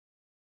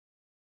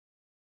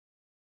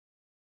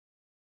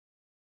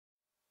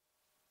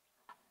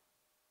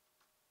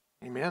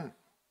Amen.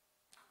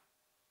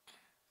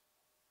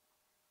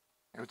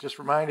 I was just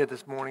reminded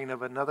this morning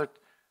of another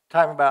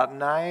time about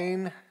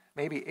 9,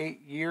 maybe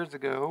 8 years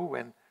ago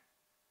when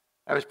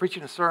I was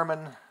preaching a sermon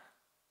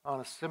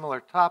on a similar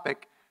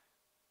topic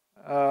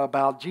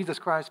about Jesus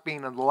Christ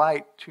being a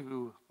light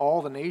to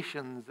all the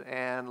nations.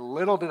 And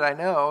little did I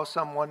know,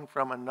 someone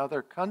from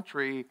another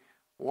country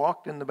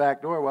walked in the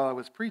back door while I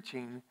was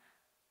preaching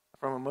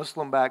from a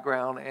Muslim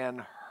background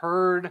and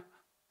heard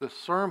the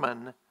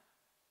sermon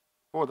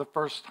for the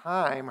first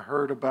time,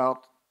 heard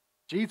about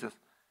Jesus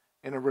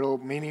in a real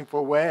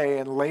meaningful way,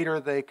 and later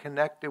they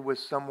connected with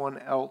someone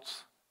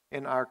else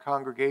in our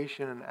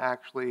congregation and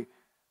actually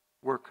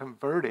were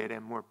converted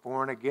and were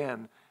born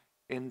again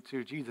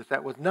into Jesus.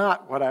 That was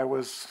not what I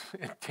was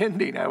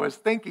intending. I was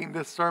thinking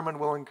this sermon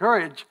will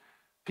encourage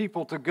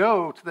people to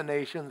go to the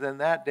nations,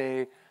 and that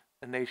day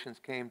the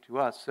nations came to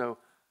us. So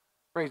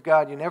praise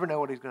God, you never know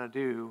what He's going to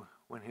do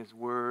when His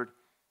word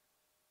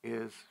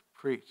is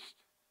preached.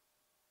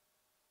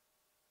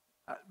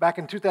 Back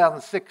in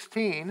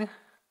 2016,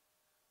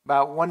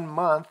 about 1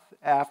 month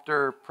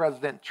after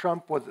President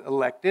Trump was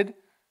elected,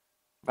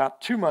 about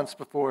 2 months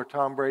before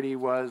Tom Brady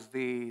was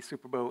the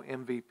Super Bowl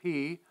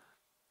MVP,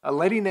 a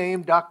lady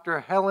named Dr.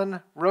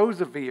 Helen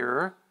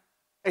Roseveare,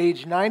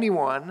 age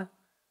 91,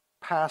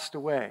 passed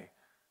away.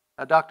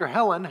 Now, Dr.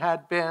 Helen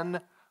had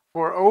been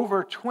for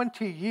over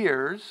 20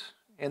 years,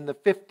 in the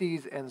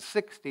 50s and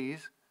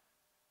 60s,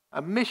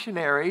 a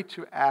missionary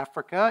to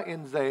Africa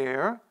in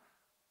Zaire.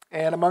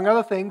 And among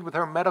other things, with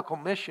her medical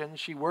mission,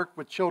 she worked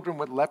with children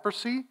with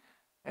leprosy,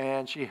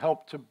 and she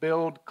helped to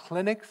build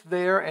clinics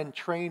there and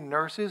train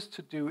nurses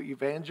to do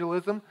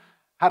evangelism.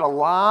 Had a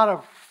lot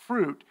of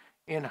fruit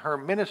in her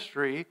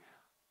ministry,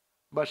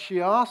 but she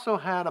also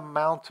had a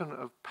mountain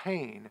of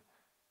pain.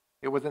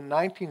 It was in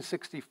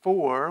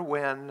 1964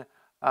 when,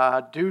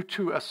 due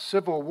to a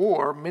civil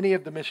war, many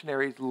of the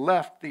missionaries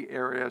left the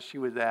area she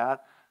was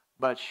at,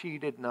 but she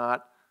did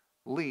not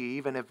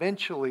leave. And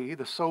eventually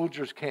the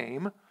soldiers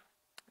came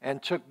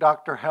and took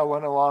Dr.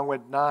 Helen along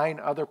with 9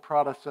 other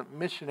Protestant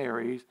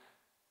missionaries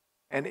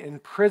and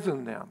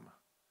imprisoned them.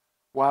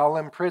 While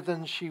in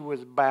prison, she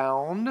was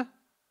bound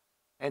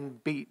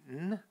and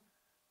beaten,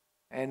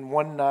 and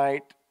one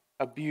night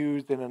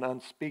abused in an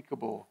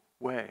unspeakable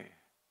way.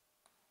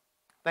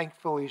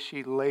 Thankfully,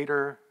 she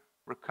later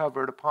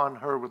recovered upon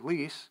her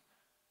release,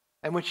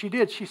 and when she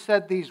did, she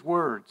said these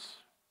words.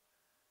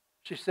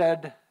 She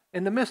said,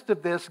 "In the midst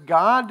of this,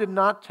 God did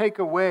not take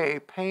away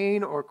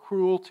pain or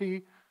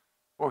cruelty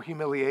or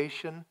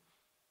humiliation.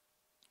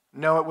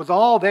 No, it was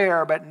all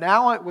there, but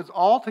now it was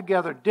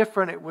altogether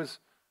different. It was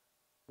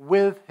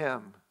with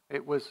Him.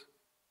 It was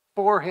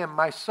for Him.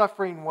 My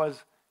suffering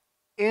was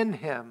in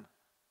Him.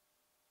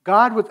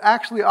 God was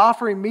actually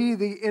offering me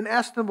the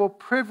inestimable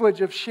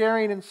privilege of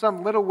sharing in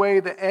some little way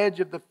the edge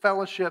of the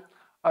fellowship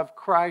of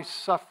Christ's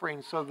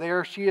suffering." So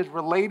there she is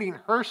relating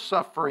her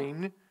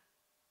suffering,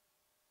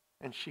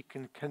 and she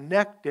can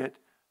connect it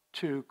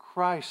to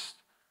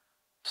Christ's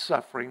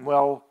suffering.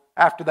 Well,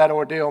 after that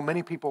ordeal,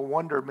 many people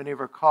wondered, many of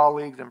her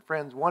colleagues and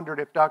friends wondered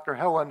if Dr.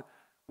 Helen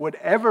would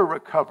ever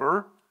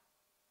recover.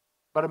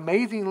 But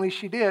amazingly,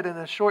 she did. And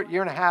a short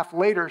year and a half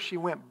later, she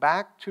went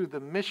back to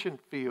the mission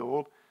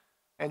field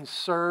and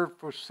served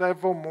for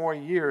several more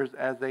years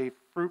as a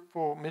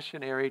fruitful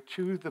missionary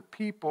to the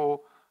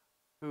people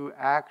who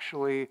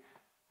actually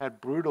had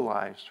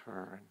brutalized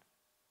her. And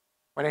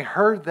when I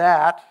heard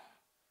that,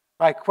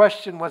 my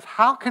question was,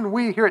 how can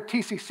we here at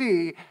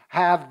TCC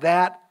have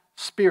that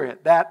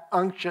spirit, that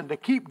unction to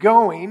keep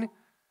going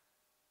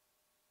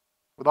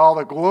with all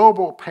the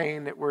global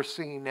pain that we're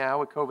seeing now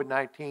with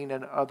COVID-19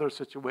 and other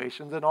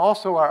situations, and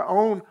also our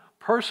own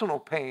personal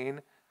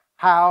pain?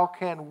 How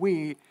can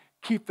we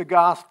keep the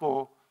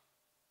gospel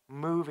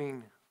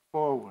moving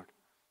forward?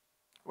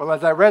 Well,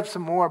 as I read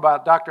some more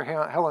about Dr.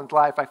 Helen's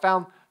life, I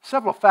found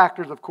several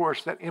factors, of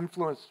course, that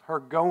influenced her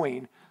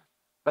going.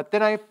 But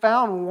then I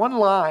found one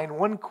line,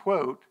 one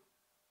quote,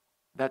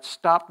 that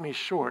stopped me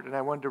short, and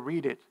I wanted to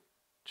read it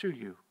to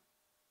you.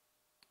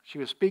 She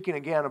was speaking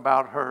again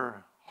about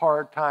her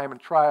hard time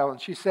and trial,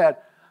 and she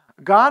said,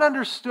 "God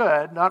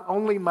understood not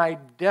only my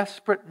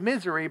desperate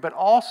misery, but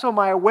also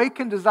my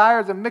awakened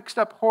desires and mixed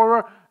up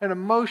horror and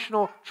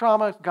emotional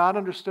trauma." God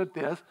understood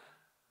this.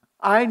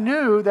 "I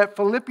knew that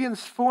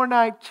Philippians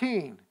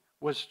 4:19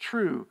 was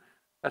true."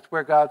 That's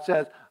where God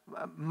says,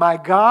 "My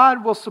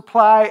God will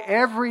supply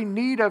every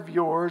need of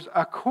yours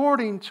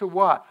according to"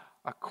 what?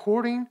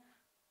 According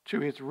to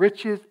His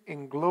riches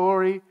in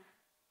glory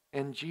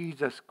in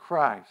Jesus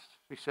Christ.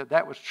 He said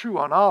that was true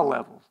on all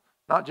levels,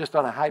 not just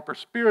on a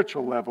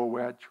hyper-spiritual level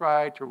where I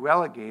tried to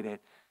relegate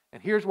it.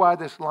 And here's why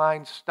this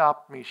line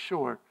stopped me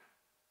short.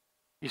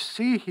 You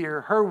see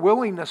here, her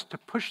willingness to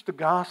push the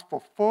gospel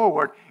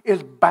forward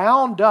is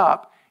bound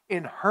up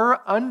in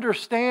her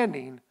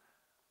understanding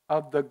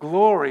of the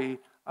glory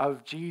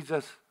of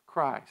Jesus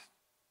Christ.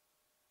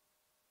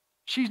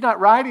 She's not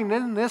writing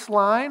in this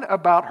line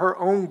about her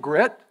own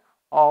grit,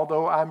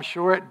 although I'm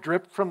sure it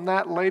dripped from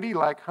that lady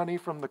like honey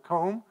from the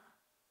comb.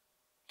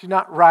 She's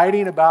not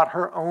writing about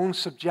her own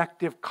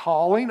subjective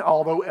calling,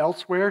 although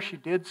elsewhere she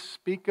did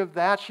speak of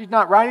that. She's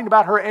not writing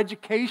about her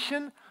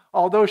education,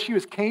 although she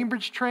was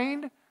Cambridge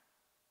trained.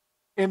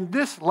 In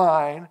this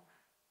line,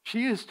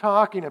 she is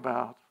talking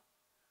about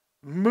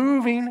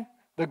moving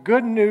the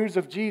good news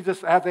of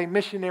Jesus as a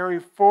missionary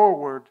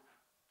forward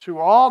to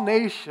all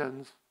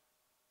nations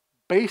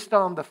based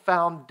on the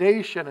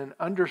foundation and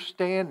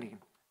understanding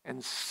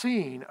and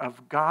seeing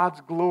of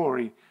God's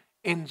glory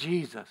in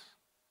Jesus.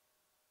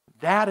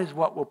 That is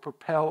what will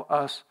propel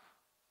us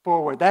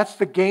forward. That's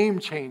the game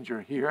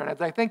changer here. And as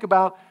I think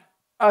about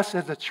us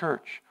as a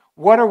church,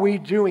 what are we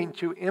doing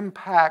to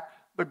impact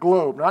the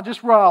globe? Not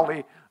just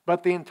Raleigh,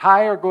 but the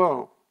entire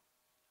globe.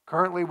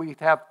 Currently, we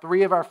have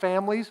 3 of our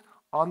families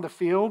on the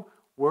field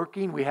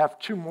working. We have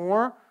 2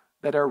 more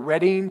that are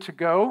readying to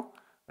go.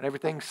 When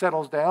everything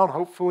settles down,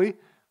 hopefully,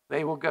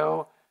 they will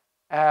go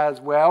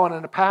as well. And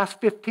in the past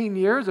 15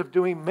 years of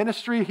doing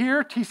ministry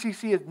here,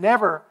 TCC has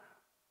never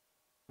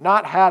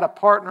not had a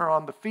partner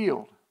on the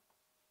field.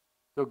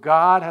 So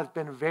God has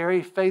been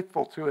very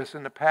faithful to us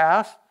in the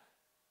past,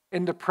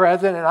 in the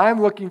present, and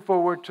I'm looking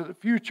forward to the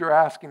future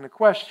asking the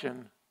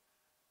question,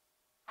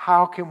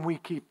 how can we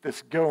keep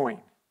this going?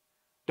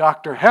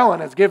 Dr.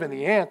 Helen has given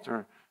the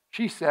answer.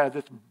 She says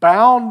it's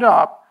bound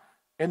up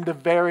in the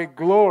very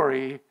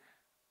glory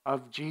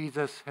of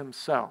Jesus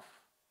himself.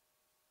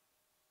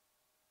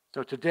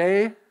 So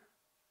today,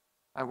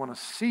 I want to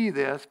see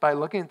this by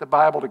looking at the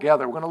Bible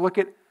together. We're going to look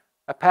at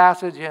a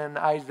passage in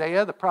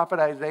Isaiah, the prophet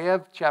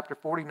Isaiah, chapter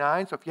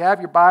 49. So if you have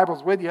your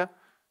Bibles with you,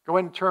 go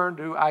ahead and turn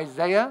to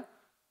Isaiah,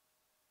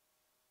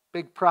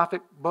 big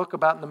prophet book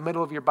about in the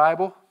middle of your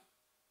Bible.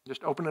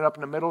 Just open it up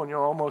in the middle and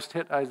you'll almost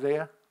hit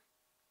Isaiah.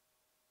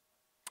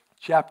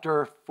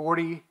 Chapter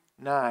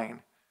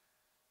 49.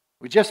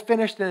 We just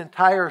finished an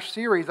entire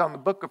series on the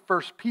book of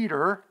 1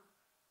 Peter.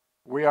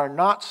 We are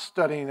not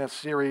studying a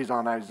series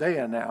on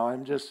Isaiah now.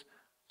 I'm just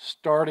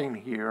starting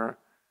here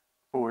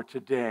for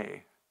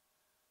today.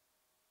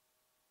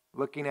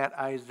 Looking at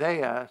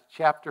Isaiah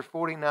chapter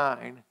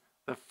 49,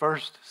 the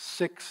first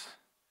 6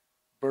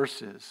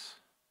 verses.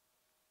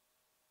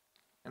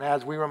 And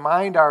as we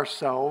remind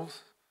ourselves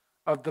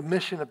of the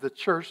mission of the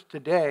church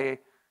today,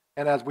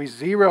 and as we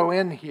zero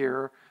in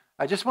here,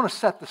 I just want to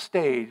set the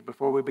stage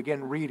before we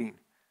begin reading.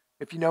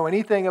 If you know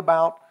anything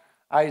about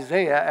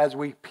Isaiah, as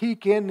we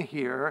peek in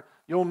here,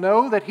 you'll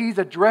know that he's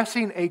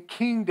addressing a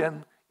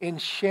kingdom in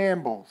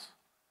shambles.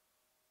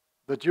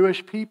 The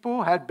Jewish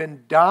people had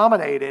been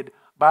dominated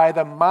by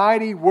the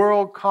mighty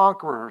world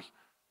conquerors,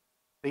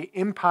 the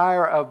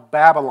empire of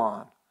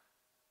Babylon.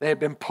 They had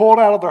been pulled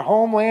out of their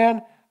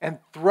homeland and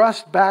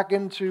thrust back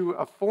into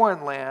a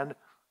foreign land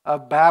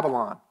of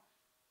Babylon.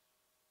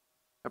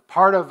 A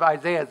part of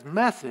Isaiah's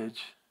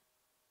message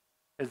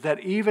is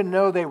that even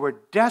though they were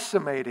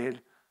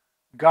decimated,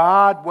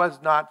 God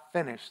was not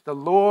finished. The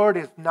Lord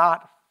is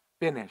not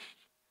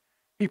finished.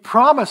 He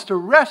promised to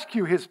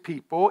rescue his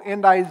people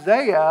in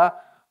Isaiah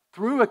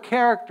through a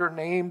character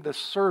named the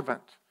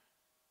servant.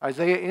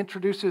 Isaiah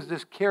introduces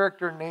this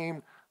character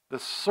named the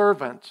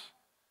servant,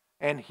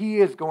 and he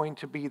is going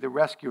to be the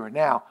rescuer.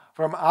 Now,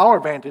 from our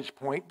vantage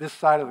point, this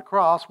side of the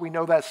cross, we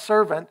know that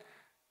servant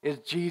is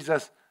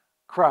Jesus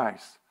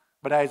Christ.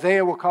 But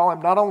Isaiah will call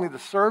him not only the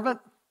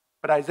servant,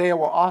 but Isaiah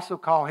will also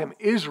call him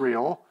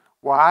Israel.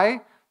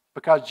 Why?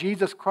 Because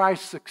Jesus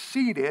Christ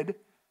succeeded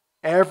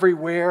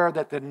everywhere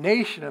that the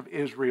nation of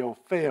Israel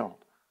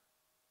failed.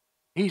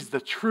 He's the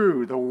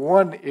true, the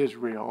one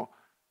Israel,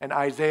 and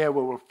Isaiah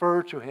will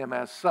refer to him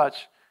as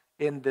such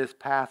in this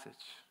passage.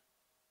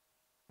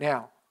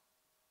 Now,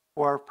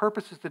 for our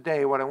purposes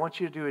today, what I want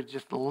you to do is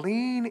just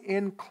lean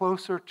in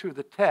closer to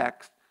the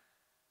text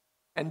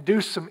and do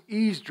some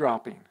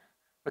eavesdropping,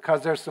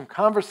 because there's some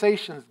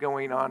conversations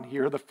going on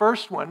here. The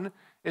first one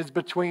is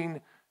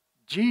between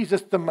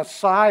Jesus, the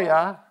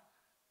Messiah,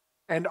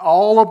 and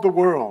all of the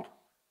world.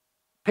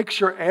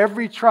 Picture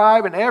every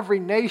tribe and every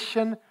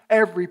nation,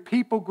 every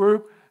people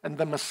group, and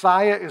the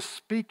Messiah is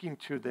speaking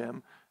to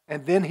them,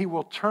 and then he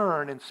will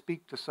turn and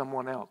speak to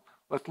someone else.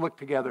 Let's look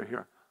together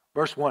here.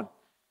 Verse 1,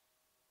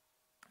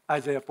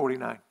 Isaiah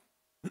 49.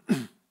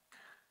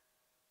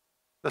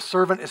 The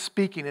servant is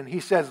speaking, and he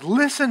says,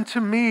 "Listen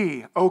to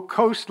me, O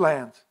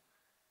coastlands,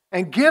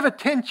 and give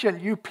attention,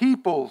 you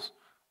peoples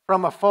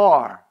from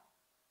afar."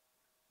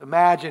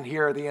 Imagine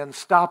here the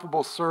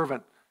unstoppable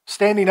servant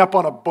standing up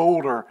on a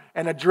boulder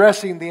and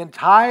addressing the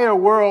entire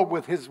world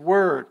with his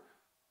word.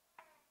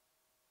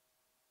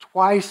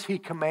 Twice he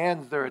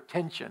commands their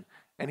attention,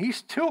 and he's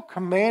still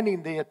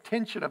commanding the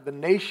attention of the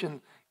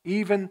nation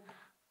even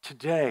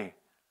today.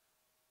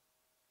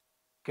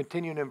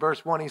 Continuing in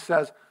verse 1, he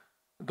says,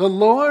 "The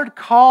Lord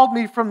called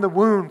me from the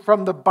womb,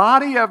 from the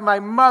body of my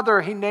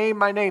mother he named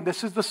my name."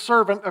 This is the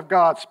servant of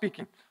God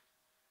speaking.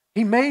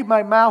 "He made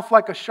my mouth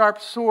like a sharp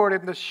sword.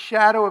 In the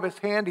shadow of his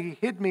hand he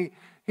hid me.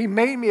 He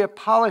made me a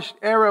polished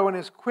arrow in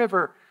his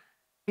quiver.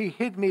 He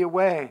hid me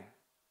away."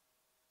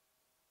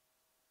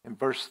 In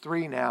verse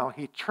 3 now,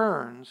 he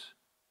turns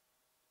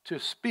to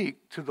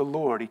speak to the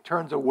Lord. He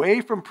turns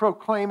away from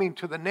proclaiming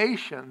to the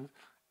nations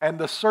And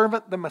the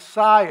servant, the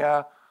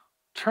Messiah,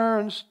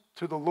 turns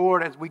to the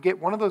Lord as we get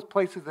one of those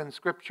places in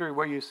Scripture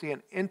where you see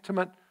an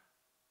intimate,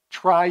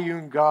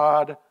 triune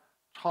God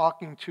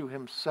talking to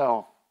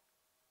himself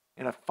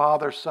in a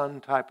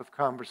father-son type of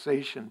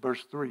conversation.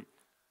 Verse 3.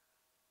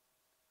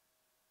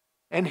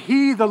 And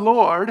he, the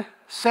Lord,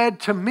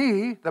 said to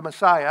me, the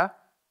Messiah,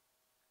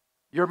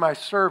 you're my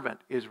servant,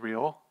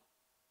 Israel,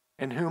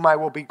 in whom I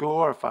will be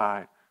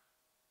glorified.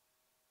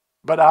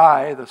 But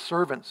I, the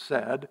servant,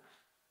 said,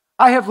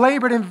 I have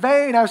labored in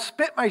vain. I've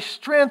spent my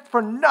strength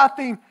for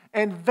nothing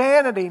and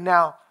vanity.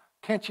 Now,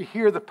 can't you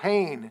hear the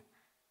pain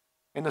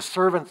in the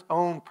servant's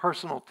own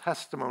personal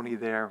testimony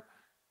there?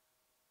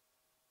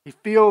 He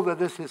feels that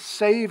his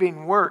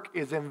saving work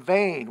is in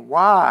vain.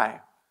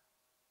 Why?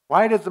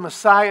 Why does the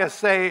Messiah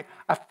say,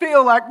 I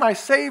feel like my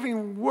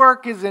saving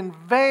work is in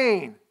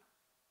vain?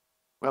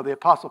 Well, the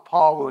Apostle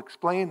Paul will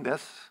explain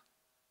this.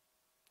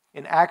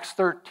 In Acts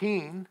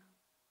 13,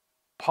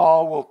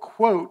 Paul will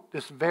quote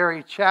this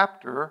very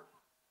chapter,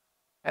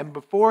 and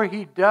before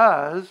he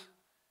does,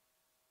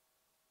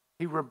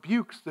 he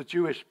rebukes the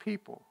Jewish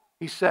people.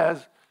 He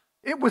says,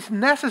 it was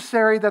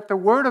necessary that the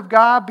word of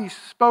God be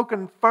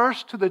spoken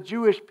first to the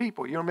Jewish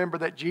people. You remember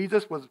that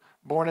Jesus was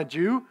born a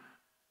Jew,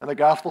 and the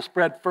gospel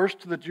spread first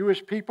to the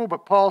Jewish people,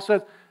 but Paul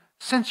says,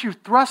 since you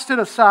thrust it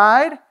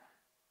aside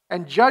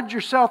and judge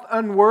yourself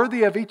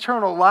unworthy of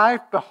eternal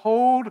life,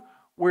 behold,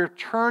 we're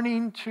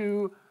turning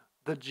to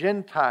the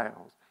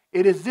Gentiles.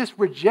 It is this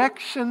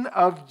rejection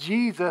of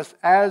Jesus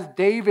as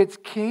David's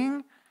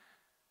king,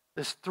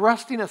 this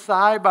thrusting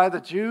aside by the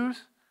Jews,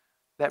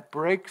 that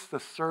breaks the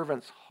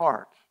servant's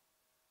heart.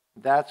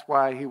 That's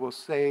why he will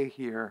say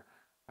here,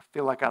 I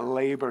feel like I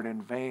labored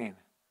in vain,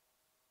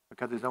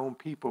 because his own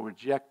people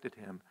rejected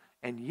him.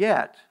 And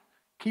yet,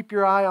 keep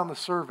your eye on the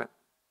servant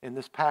in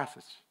this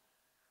passage.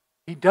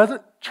 He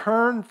doesn't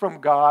turn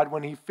from God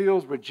when he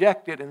feels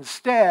rejected.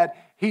 Instead,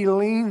 he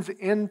leans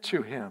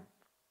into him.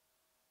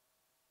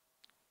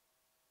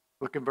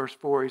 Look in verse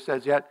 4. He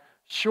says, yet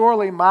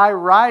surely my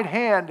right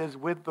hand is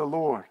with the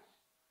Lord.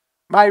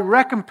 My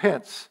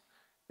recompense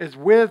is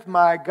with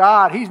my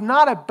God. He's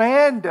not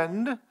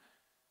abandoned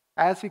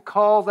as he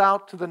calls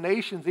out to the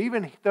nations.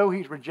 Even though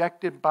he's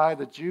rejected by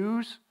the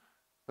Jews,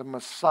 the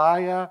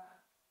Messiah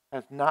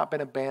has not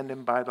been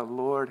abandoned by the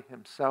Lord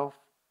himself.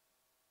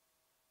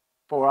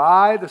 For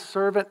I, the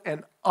servant,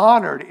 am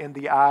honored in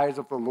the eyes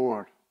of the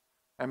Lord,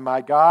 and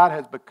my God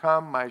has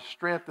become my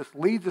strength. This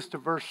leads us to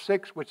verse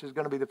 6, which is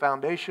going to be the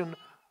foundation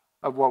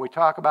of what we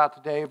talk about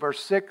today. Verse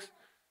 6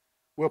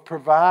 will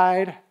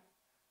provide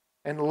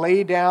and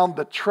lay down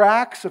the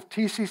tracks of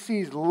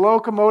TCC's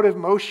locomotive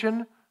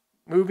motion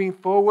moving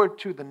forward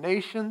to the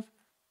nations.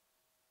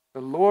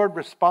 The Lord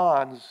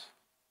responds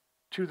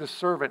to the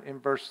servant in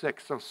verse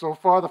 6. So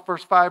far, the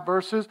first 5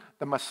 verses,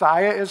 the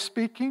Messiah is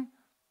speaking.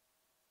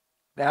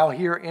 Now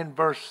here in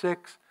verse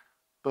 6,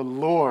 the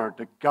Lord,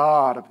 the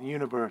God of the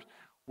universe,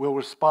 will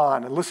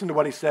respond. And listen to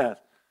what he says.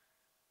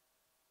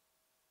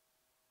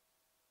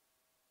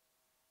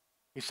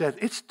 He says,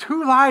 it's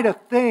too light a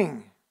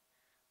thing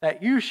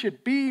that you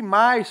should be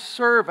my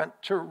servant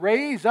to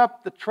raise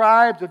up the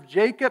tribes of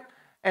Jacob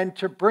and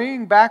to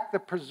bring back the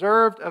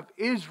preserved of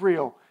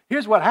Israel.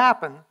 Here's what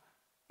happened.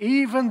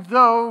 Even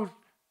though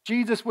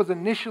Jesus was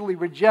initially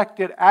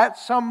rejected, at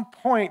some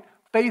point,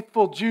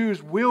 faithful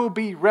Jews will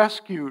be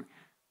rescued.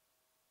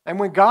 And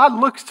when God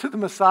looks to the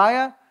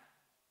Messiah,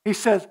 he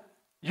says,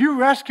 you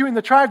rescuing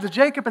the tribes of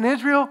Jacob and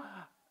Israel,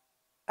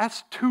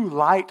 that's too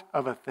light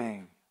of a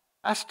thing.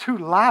 That's too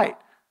light.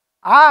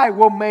 I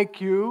will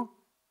make you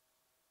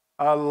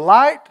a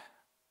light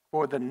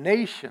for the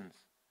nations,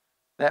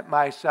 that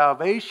my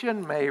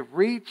salvation may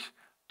reach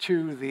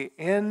to the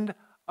end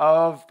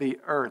of the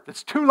earth.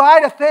 It's too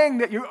light a thing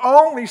that you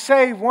only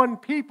save one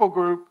people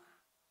group.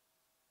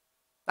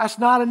 That's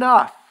not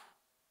enough.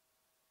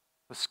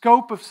 The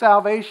scope of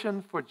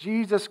salvation for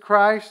Jesus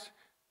Christ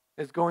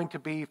is going to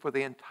be for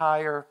the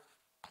entire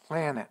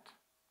planet.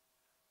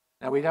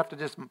 Now we'd have to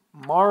just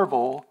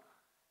marvel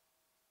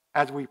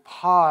as we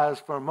pause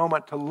for a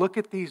moment to look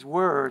at these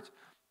words,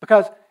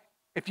 because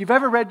if you've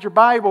ever read your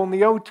Bible in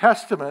the Old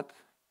Testament,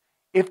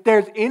 if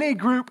there's any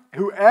group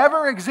who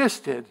ever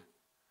existed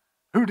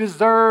who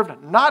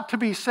deserved not to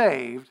be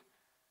saved,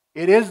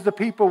 it is the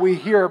people we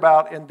hear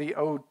about in the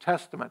Old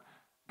Testament.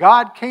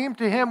 God came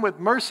to him with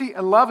mercy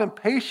and love and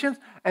patience,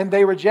 and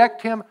they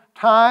reject him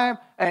time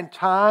and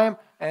time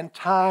and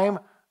time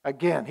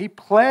again. He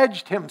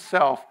pledged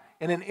himself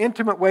in an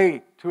intimate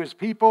way to his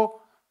people,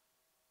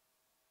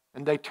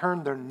 and they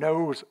turned their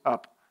nose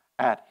up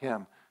at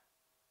him.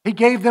 He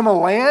gave them a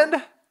land,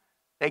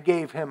 they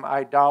gave him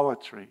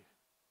idolatry.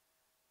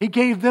 He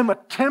gave them a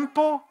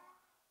temple,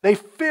 they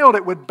filled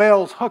it with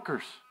Baal's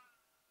hookers.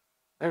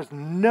 There's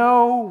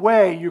no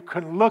way you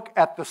can look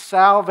at the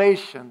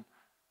salvation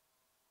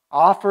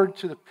offered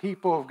to the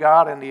people of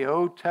God in the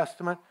Old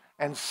Testament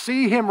and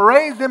see him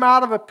raise them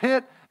out of a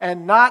pit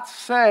and not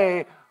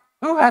say,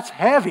 "Ooh, that's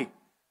heavy."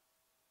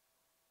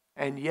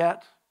 And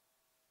yet,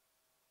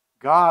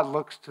 God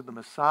looks to the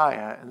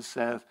Messiah and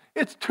says,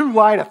 it's too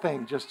light a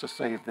thing just to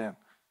save them.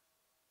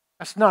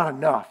 That's not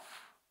enough.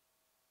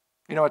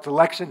 It's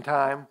election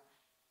time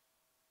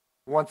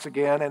once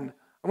again, and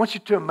I want you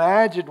to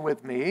imagine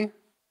with me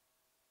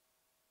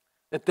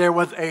that there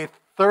was a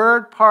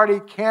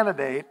third-party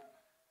candidate,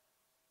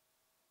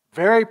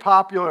 very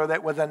popular,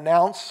 that was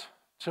announced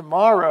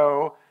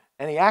tomorrow,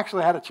 and he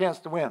actually had a chance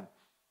to win.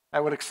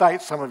 That would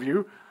excite some of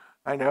you,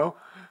 I know.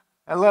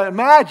 And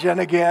imagine,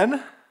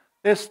 again,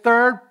 this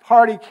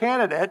third-party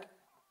candidate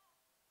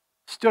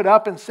stood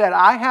up and said,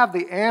 I have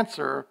the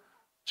answer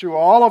to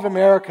all of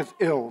America's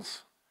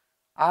ills.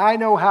 I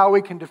know how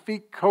we can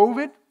defeat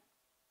COVID,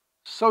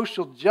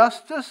 social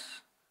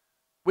justice,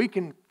 we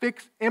can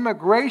fix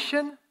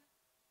immigration,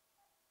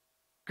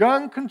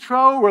 gun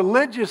control,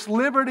 religious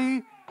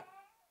liberty,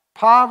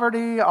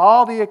 poverty,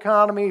 all the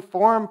economy,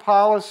 foreign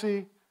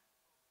policy.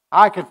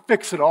 I can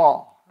fix it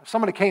all. If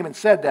somebody came and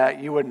said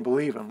that, you wouldn't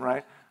believe him,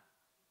 right?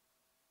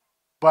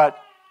 But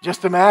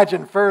just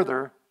imagine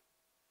further,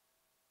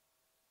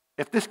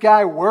 if this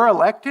guy were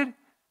elected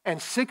and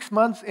 6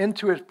 months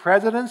into his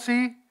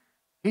presidency,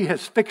 he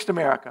has fixed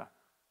America.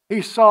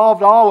 He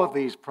solved all of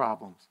these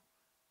problems.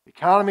 The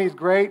economy is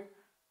great.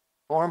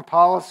 Foreign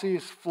policy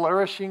is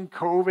flourishing.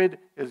 COVID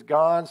is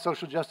gone.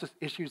 Social justice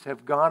issues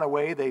have gone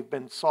away. They've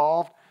been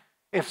solved.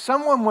 If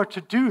someone were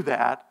to do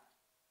that,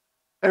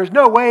 there's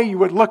no way you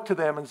would look to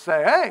them and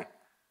say, hey,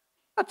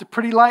 that's a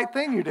pretty light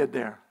thing you did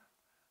there.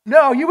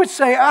 No, you would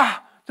say,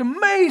 it's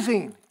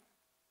amazing.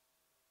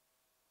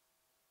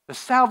 The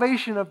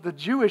salvation of the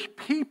Jewish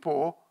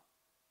people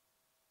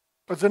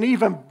was an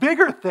even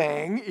bigger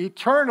thing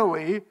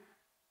eternally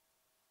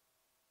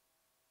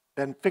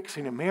than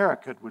fixing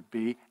America would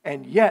be.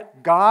 And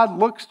yet God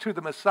looks to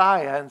the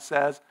Messiah and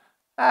says,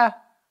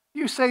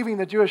 you saving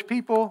the Jewish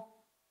people,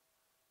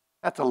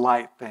 that's a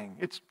light thing.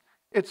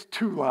 It's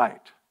too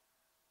light.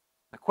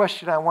 The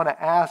question I want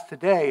to ask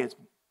today is,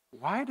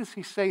 why does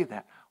he say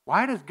that?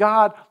 Why does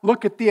God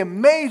look at the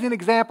amazing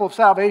example of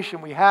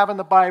salvation we have in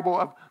the Bible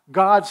of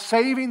God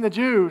saving the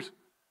Jews?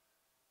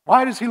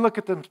 Why does he look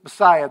at the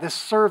Messiah, this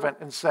servant,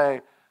 and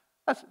say,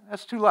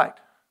 that's too light?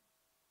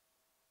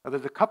 Now,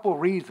 there's a couple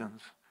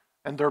reasons,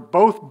 and they're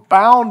both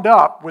bound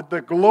up with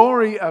the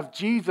glory of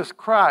Jesus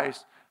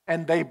Christ,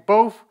 and they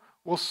both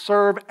will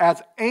serve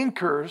as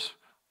anchors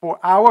for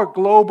our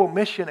global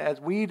mission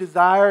as we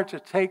desire to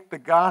take the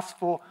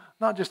gospel,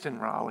 not just in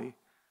Raleigh,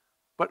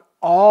 but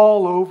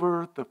all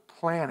over the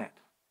planet.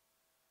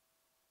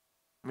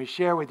 Let me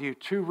share with you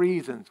 2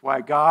 reasons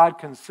why God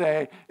can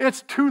say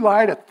it's too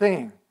light a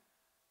thing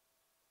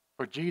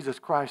for Jesus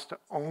Christ to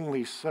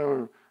only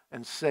serve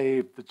and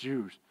save the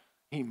Jews.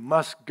 He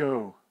must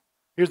go.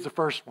 Here's the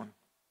first one.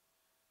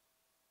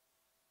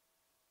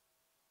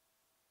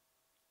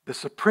 The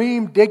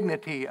supreme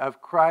dignity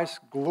of Christ's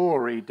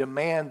glory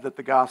demands that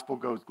the gospel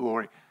goes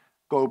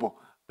global.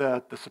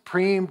 The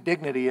supreme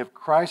dignity of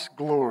Christ's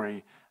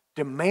glory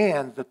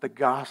demands that the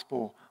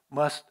gospel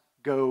must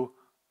go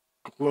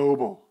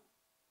global.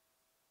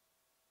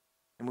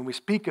 And when we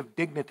speak of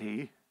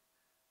dignity,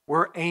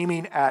 we're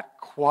aiming at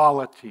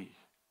quality.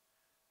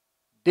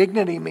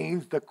 Dignity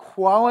means the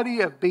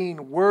quality of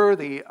being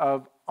worthy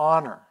of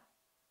honor.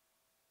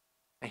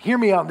 Now, hear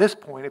me on this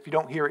point if you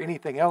don't hear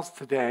anything else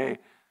today.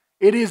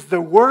 It is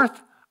the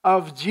worth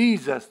of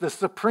Jesus, the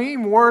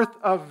supreme worth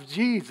of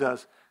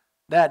Jesus,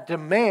 that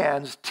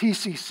demands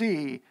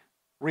TCC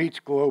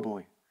reach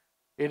globally.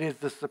 It is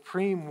the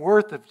supreme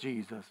worth of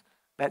Jesus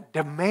that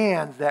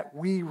demands that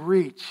we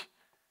reach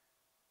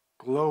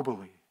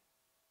globally.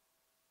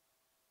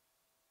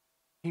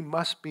 He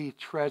must be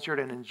treasured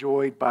and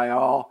enjoyed by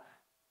all.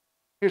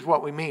 Here's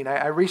what we mean.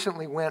 I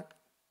recently went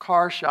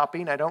car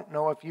shopping. I don't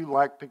know if you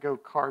like to go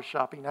car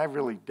shopping. I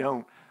really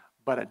don't,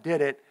 but I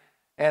did it.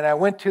 And I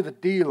went to the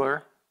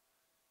dealer.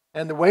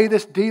 And the way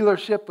this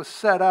dealership was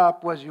set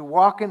up was you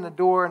walk in the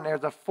door and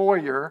there's a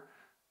foyer.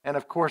 And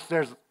of course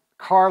there's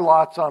car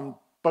lots on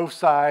both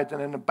sides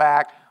and in the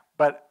back.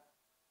 But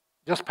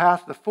just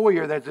past the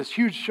foyer there's this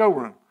huge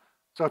showroom.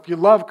 So if you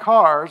love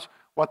cars,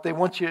 what they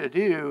want you to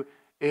do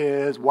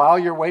is while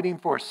you're waiting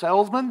for a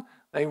salesman,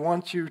 they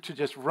want you to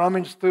just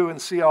rummage through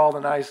and see all the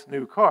nice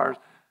new cars.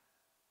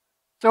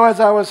 So as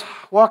I was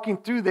walking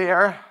through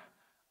there,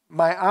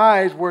 my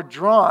eyes were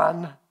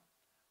drawn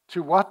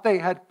to what they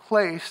had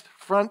placed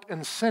front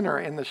and center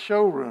in the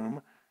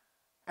showroom.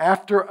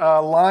 After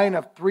a line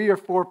of 3 or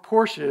 4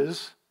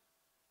 Porsches,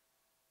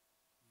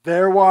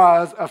 there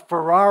was a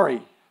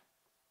Ferrari.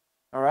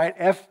 All right,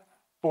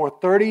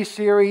 F430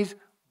 series,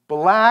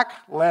 black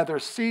leather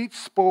seats,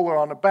 spoiler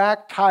on the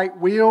back, tight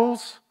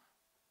wheels,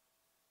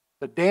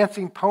 the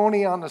dancing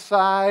pony on the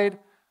side,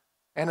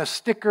 and a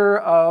sticker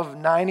of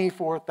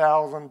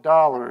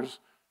 $94,000.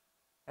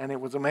 And it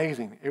was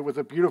amazing. It was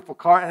a beautiful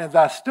car. And as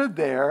I stood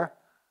there,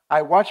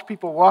 I watched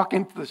people walk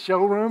into the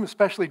showroom,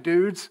 especially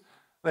dudes.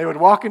 They would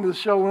walk into the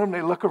showroom,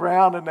 they look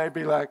around, and they'd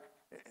be like,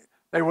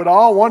 they would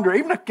all wonder,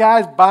 even if a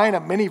guy's buying a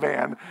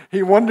minivan,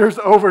 he wanders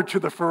over to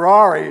the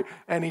Ferrari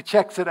and he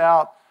checks it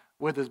out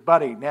with his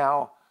buddy.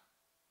 Now,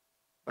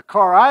 the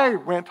car I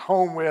went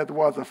home with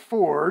was a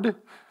Ford,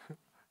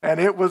 and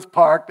it was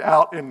parked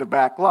out in the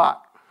back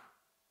lot.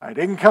 I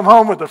didn't come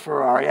home with the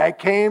Ferrari. I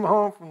came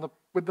home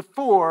with the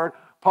Ford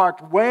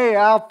parked way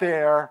out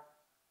there.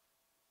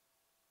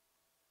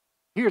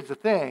 Here's the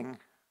thing.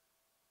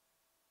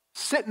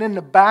 Sitting in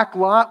the back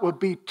lot would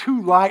be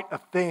too light a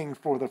thing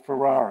for the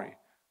Ferrari.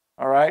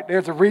 All right?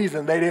 There's a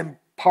reason they didn't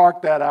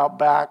park that out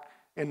back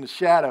in the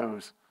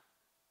shadows.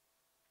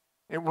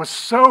 It was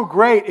so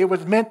great, it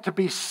was meant to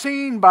be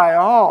seen by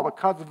all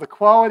because of the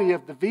quality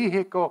of the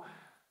vehicle.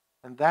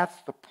 And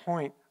that's the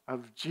point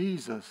of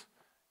Jesus.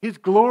 His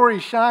glory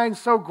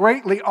shines so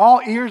greatly,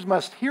 all ears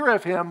must hear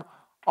of him,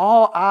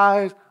 all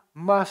eyes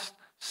must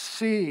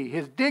see.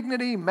 His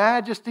dignity,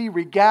 majesty,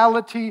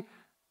 regality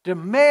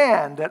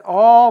demand that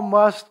all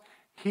must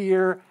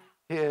hear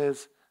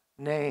his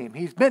name.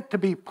 He's meant to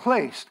be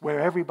placed where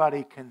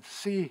everybody can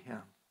see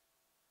him.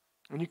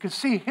 And you can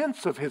see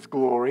hints of his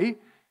glory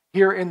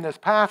here in this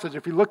passage.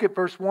 If you look at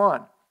verse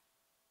 1,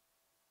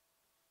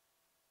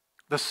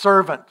 the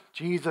servant,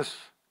 Jesus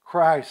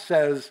Christ,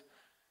 says,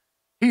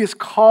 he is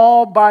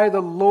called by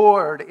the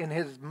Lord in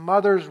his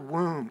mother's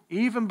womb.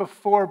 Even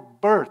before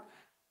birth,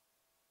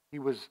 he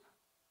was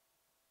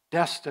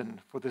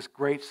destined for this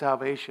great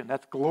salvation.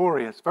 That's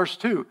glorious. Verse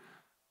 2,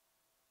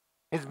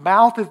 his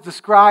mouth is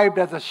described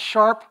as a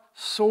sharp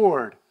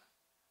sword.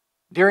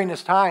 During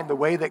this time, the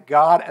way that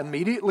God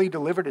immediately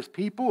delivered his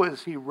people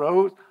is he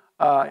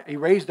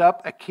raised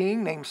up a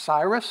king named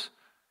Cyrus,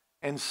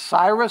 and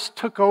Cyrus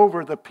took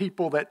over the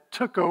people that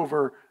took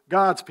over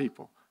God's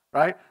people,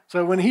 right?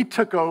 So when he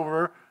took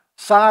over,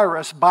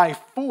 Cyrus, by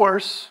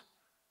force,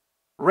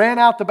 ran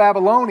out the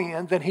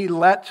Babylonians, and he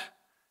let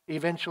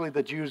eventually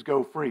the Jews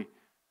go free.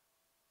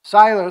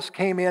 Cyrus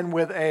came in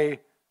with a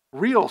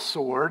real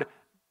sword.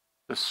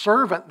 The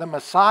servant, the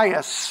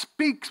Messiah,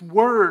 speaks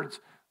words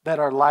that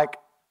are like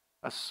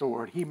a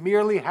sword. He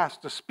merely has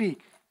to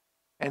speak,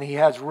 and he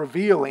has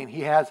revealing,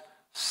 he has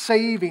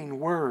saving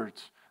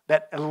words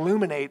that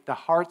illuminate the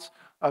hearts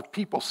of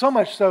people. So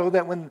much so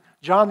that when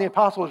John the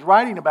Apostle is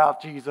writing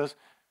about Jesus,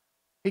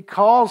 he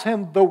calls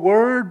him the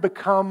Word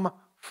become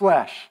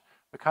flesh,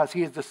 because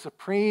he is the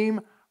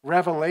supreme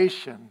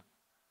revelation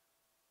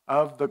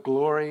of the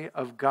glory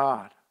of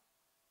God.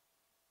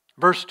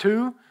 Verse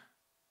 2,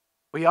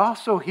 we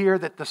also hear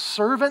that the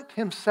servant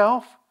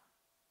himself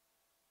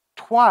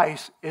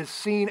twice is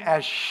seen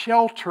as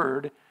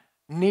sheltered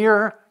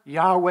near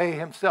Yahweh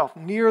himself,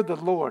 near the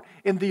Lord.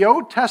 In the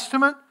Old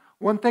Testament,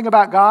 one thing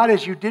about God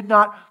is you did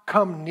not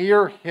come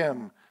near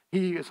him.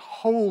 He is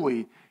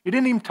holy. You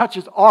didn't even touch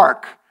his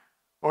ark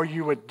or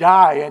you would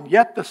die. And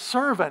yet the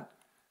servant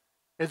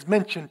is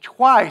mentioned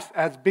twice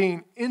as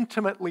being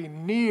intimately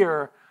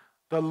near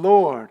the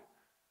Lord.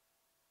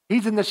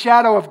 He's in the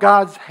shadow of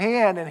God's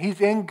hand and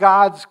he's in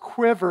God's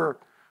quiver.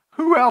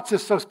 Who else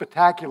is so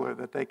spectacular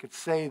that they could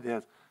say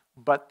this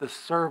but the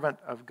servant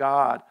of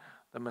God,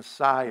 the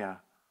Messiah?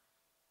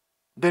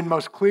 Then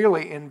most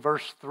clearly in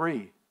verse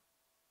 3,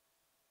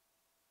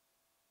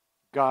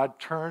 God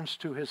turns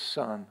to his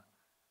son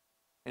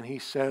and he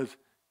says,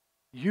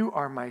 "You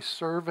are my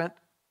servant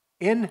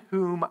in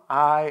whom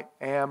I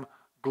am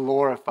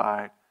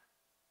glorified.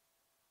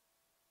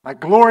 My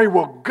glory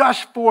will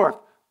gush forth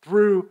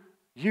through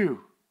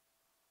you."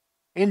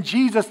 In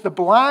Jesus, the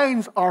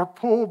blinds are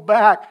pulled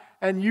back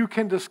and you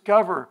can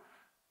discover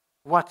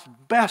what's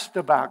best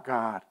about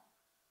God.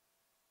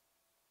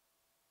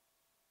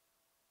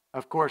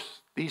 Of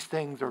course, these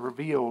things are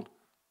revealed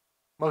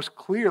most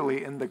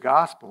clearly in the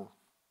gospel.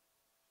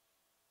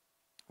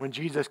 When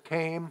Jesus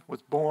came,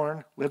 was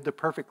born, lived a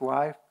perfect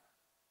life,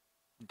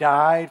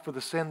 died for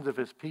the sins of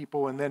his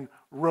people, and then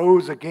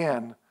rose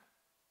again,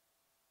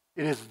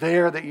 it is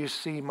there that you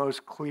see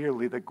most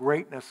clearly the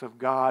greatness of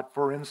God.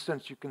 For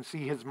instance, you can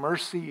see his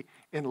mercy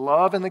and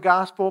love in the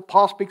gospel.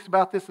 Paul speaks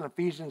about this in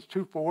Ephesians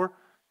 2:4,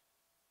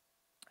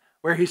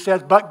 where he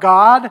says, "But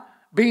God,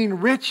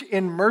 being rich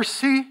in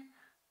mercy,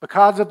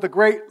 because of the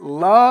great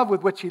love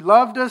with which he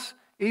loved us,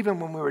 even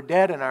when we were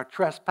dead in our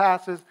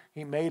trespasses,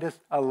 he made us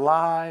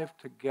alive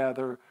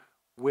together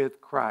with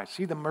Christ."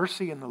 See the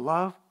mercy and the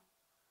love?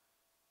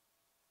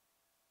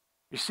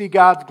 You see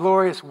God's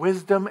glorious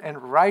wisdom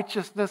and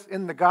righteousness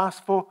in the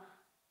gospel.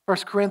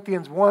 1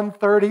 Corinthians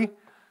 1:30,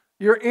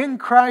 "You're in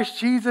Christ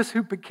Jesus,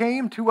 who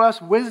became to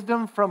us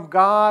wisdom from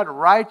God,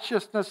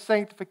 righteousness,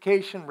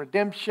 sanctification,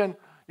 redemption."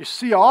 You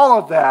see all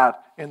of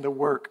that in the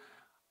work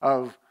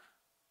of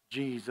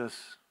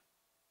Jesus.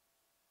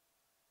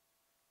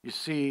 You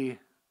see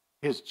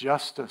his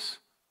justice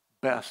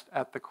best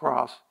at the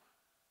cross.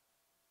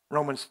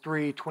 Romans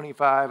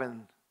 3:25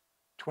 and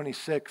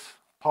 26,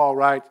 Paul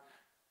writes,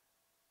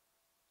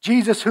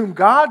 "Jesus, whom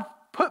God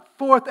put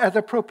forth as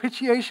a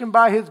propitiation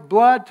by his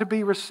blood to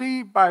be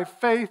received by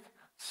faith,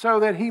 so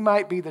that he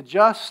might be the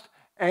just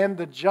and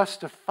the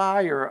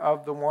justifier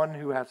of the one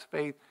who has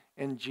faith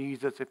in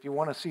Jesus." If you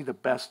want to see the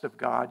best of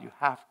God, you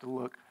have to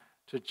look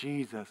to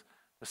Jesus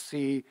to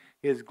see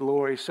his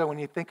glory. So when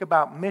you think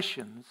about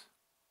missions,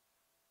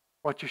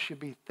 what you should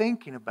be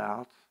thinking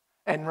about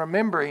and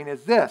remembering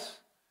is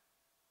this: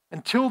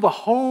 until the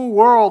whole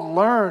world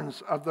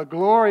learns of the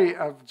glory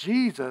of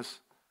Jesus,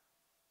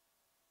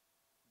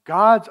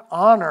 God's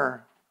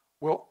honor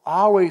will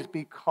always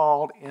be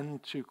called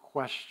into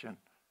question.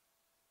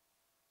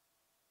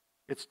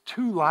 It's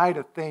too light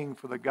a thing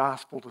for the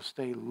gospel to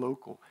stay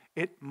local.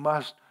 It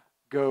must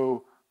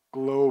go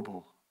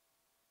global.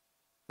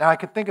 Now, I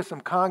can think of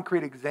some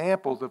concrete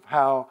examples of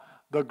how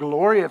the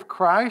glory of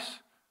Christ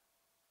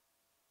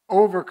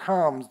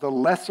overcomes the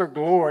lesser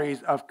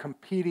glories of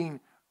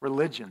competing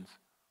religions.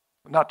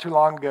 Not too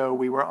long ago,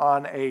 we were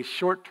on a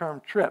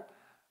short-term trip.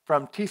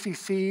 From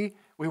TCC,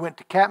 we went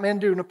to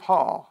Kathmandu,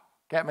 Nepal.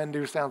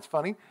 Kathmandu sounds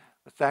funny.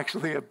 It's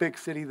actually a big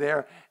city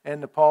there in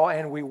Nepal.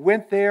 And we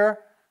went there,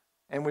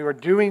 and we were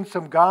doing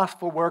some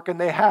gospel work, and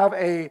they have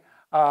a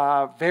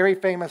very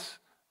famous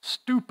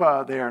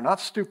stupa there. Not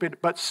stupid,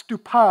 but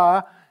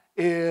stupa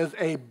is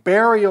a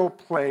burial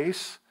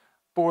place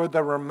for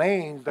the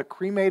remains, the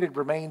cremated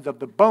remains of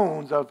the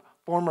bones of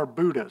former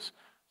Buddhas.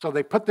 So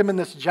they put them in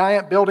this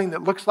giant building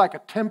that looks like a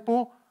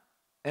temple,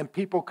 and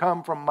people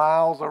come from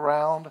miles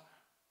around.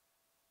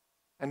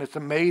 And it's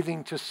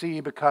amazing to see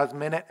because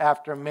minute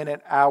after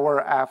minute, hour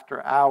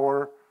after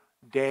hour,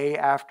 day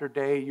after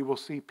day, you will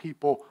see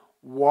people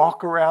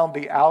walk around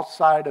the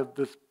outside of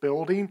this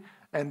building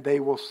and they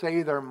will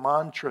say their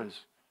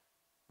mantras.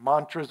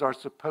 Mantras are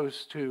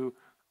supposed to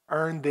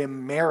earn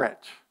them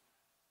merit.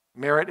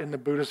 Merit in the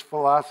Buddhist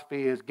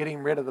philosophy is getting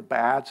rid of the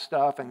bad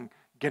stuff and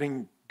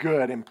getting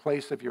good in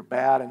place of your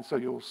bad. And so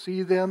you'll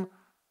see them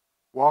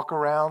walk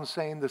around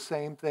saying the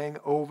same thing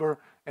over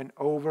and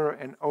over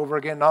and over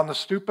again. On the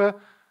stupa,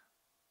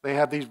 they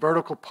have these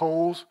vertical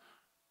poles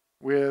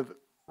with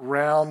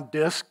round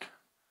disc.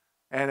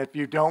 And if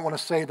you don't want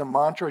to say the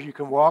mantra, you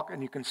can walk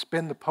and you can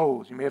spin the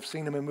poles. You may have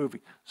seen them in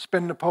movies.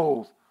 Spin the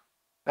poles.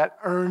 That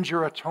earns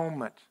your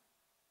atonement.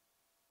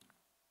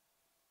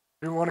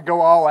 If you want to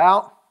go all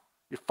out,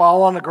 you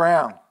fall on the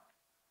ground.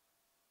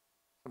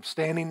 I'm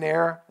standing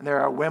there, and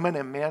there are women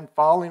and men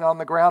falling on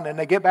the ground, and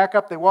they get back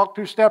up, they walk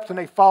 2 steps, and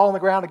they fall on the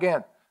ground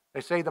again.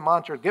 They say the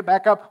mantra, get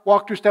back up,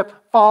 walk 2 steps,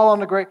 fall on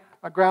the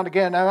ground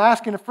again. I'm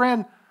asking a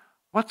friend,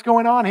 what's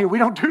going on here? We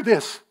don't do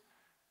this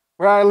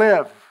where I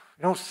live.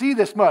 We don't see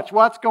this much.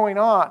 What's going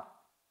on?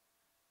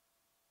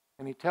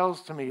 And he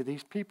tells to me,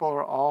 these people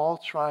are all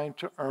trying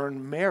to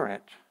earn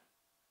merit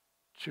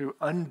to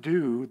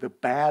undo the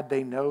bad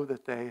they know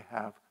that they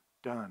have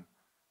done.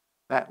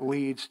 That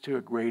leads to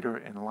a greater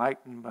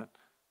enlightenment.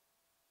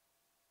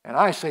 And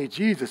I say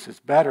Jesus is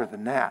better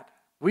than that.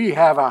 We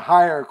have a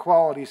higher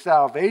quality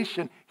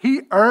salvation.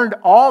 He earned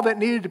all that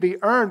needed to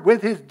be earned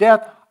with his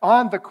death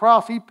on the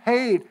cross. He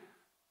paid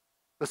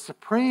the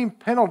supreme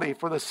penalty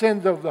for the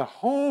sins of the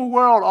whole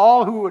world,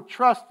 all who would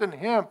trust in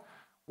him,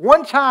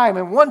 one time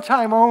and one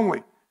time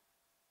only.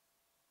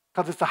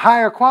 Because it's a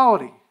higher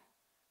quality.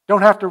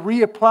 Don't have to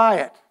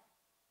reapply it.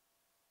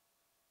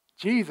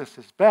 Jesus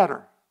is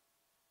better.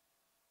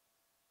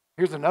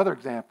 Here's another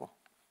example.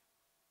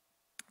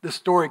 This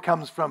story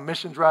comes from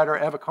missions writer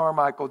Eva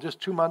Carmichael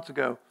just 2 months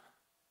ago.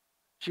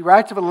 She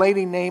writes of a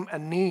lady named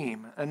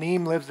Anim.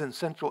 Anim lives in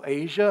Central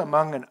Asia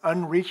among an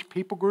unreached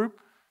people group.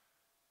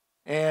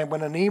 And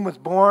when Anim was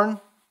born,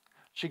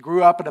 she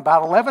grew up, and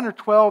about 11 or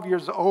 12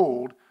 years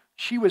old,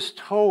 she was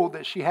told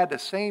that she had the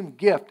same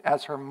gift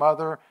as her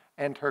mother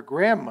and her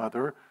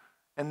grandmother,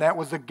 and that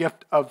was the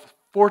gift of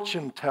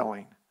fortune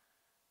telling.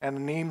 And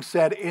Anim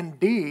said,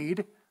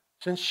 indeed,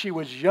 since she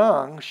was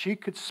young, she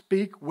could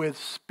speak with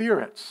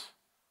spirits,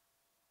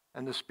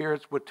 and the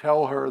spirits would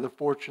tell her the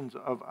fortunes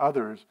of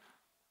others.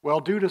 Well,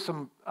 due to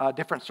some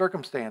different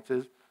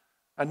circumstances,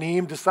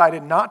 Anim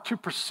decided not to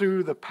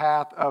pursue the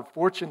path of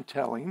fortune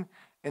telling.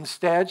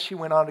 Instead, she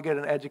went on to get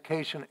an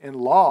education in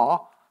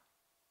law.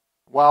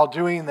 While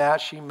doing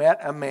that, she met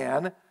a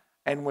man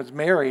and was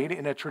married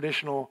in a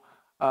traditional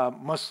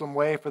Muslim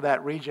way for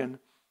that region.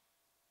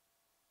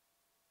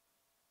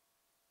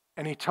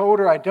 And he told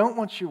her, I don't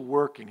want you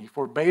working. He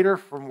forbade her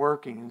from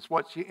working. And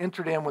what she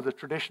entered in was a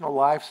traditional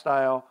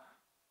lifestyle.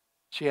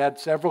 She had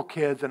several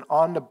kids, and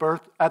at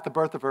the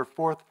birth of her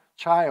 4th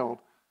child,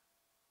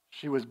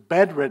 she was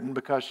bedridden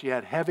because she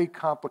had heavy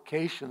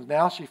complications.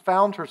 Now she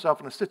found herself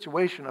in a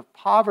situation of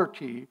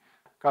poverty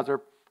because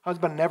her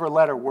husband never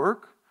let her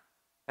work,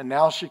 and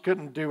now she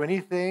couldn't do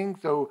anything.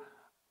 So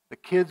the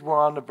kids were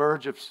on the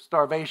verge of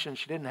starvation.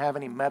 She didn't have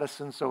any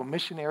medicine, so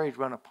missionaries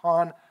run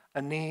upon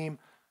Anim.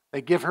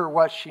 They give her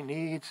what she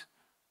needs,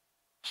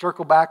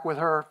 circle back with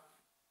her.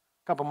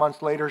 A couple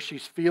months later,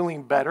 she's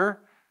feeling better.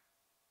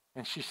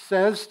 And she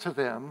says to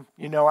them,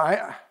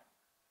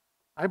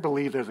 I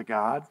believe there's a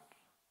God.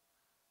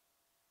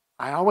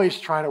 I always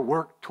try to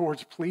work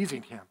towards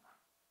pleasing him.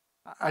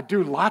 I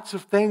do lots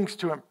of things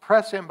to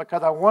impress him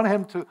because I want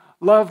him to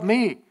love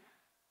me.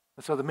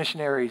 And so the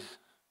missionaries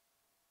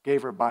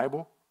gave her a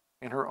Bible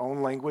in her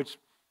own language,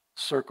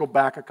 circled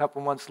back a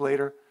couple months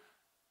later.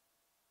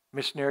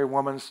 Missionary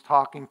woman's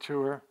talking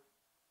to her.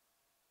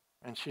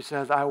 And she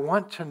says, I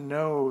want to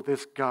know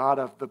this God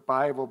of the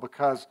Bible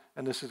because,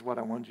 and this is what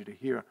I want you to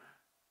hear.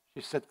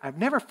 She said, I've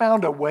never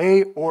found a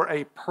way or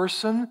a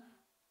person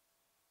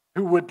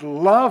who would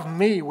love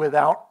me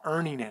without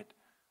earning it.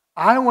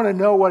 I want to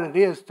know what it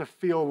is to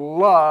feel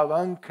love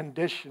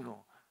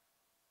unconditional.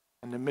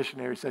 And the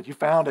missionary said, you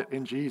found it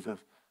in Jesus.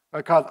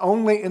 Because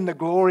only in the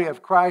glory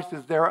of Christ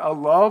is there a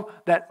love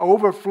that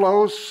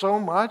overflows so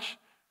much,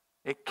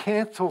 it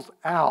cancels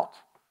out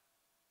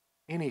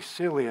any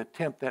silly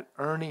attempt at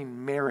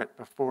earning merit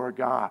before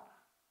God.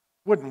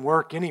 Wouldn't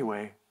work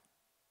anyway.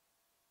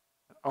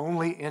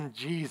 Only in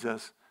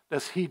Jesus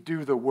does he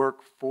do the work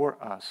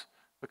for us,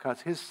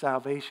 because his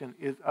salvation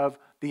is of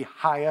the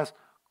highest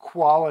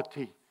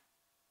quality.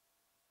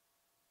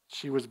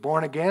 She was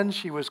born again.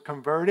 She was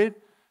converted.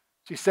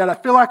 She said, I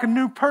feel like a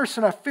new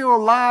person. I feel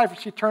alive.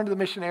 She turned to the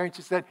missionary and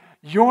she said,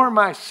 you're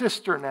my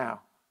sister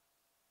now.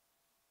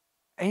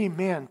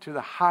 Amen to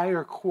the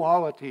higher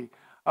quality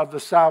of the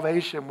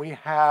salvation we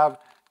have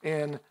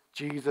in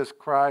Jesus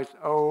Christ.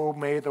 Oh,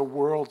 may the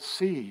world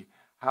see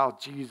how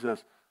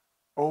Jesus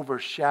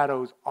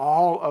overshadows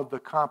all of the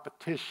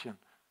competition.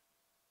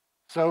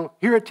 So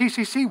here at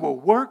TCC, we'll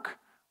work,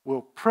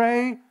 we'll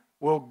pray,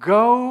 we'll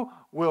go,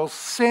 we'll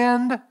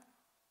send,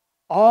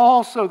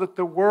 all so that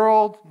the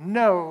world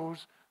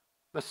knows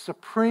the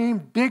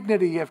supreme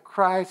dignity of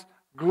Christ's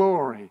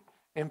glory.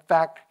 In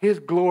fact, his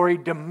glory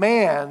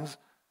demands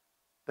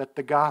that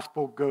the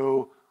gospel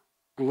go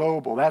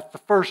global. That's the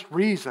first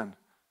reason.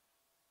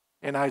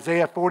 In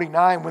Isaiah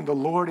 49, when the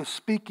Lord is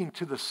speaking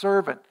to the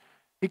servant,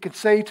 he can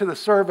say to the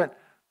servant,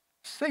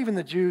 saving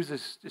the Jews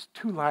is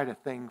too light a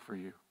thing for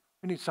you.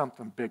 We need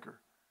something bigger.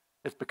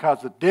 It's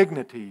because the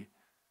dignity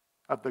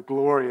of the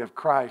glory of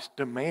Christ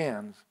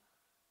demands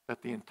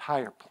that the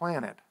entire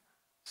planet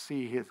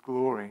see his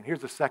glory. And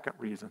here's the second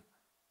reason.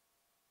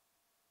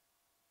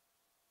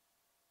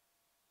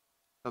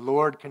 The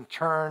Lord can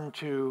turn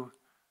to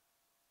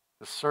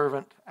the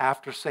servant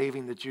after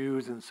saving the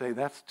Jews and say,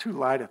 that's too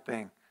light a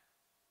thing.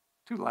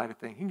 Too light a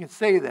thing. He can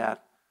say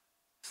that.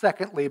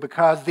 Secondly,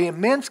 because the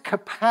immense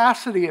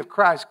capacity of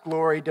Christ's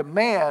glory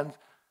demands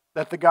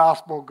that the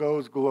gospel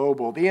goes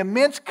global. The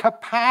immense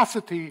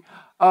capacity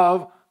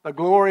of the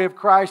glory of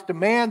Christ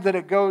demands that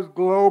it goes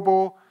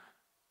global.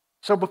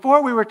 So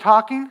before we were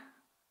talking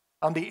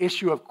on the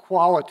issue of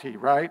quality,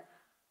 right?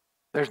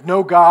 There's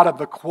no God of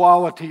the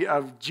quality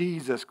of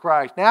Jesus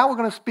Christ. Now we're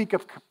going to speak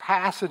of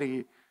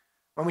capacity.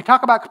 When we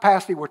talk about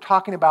capacity, we're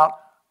talking about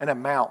an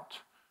amount.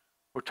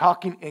 We're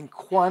talking in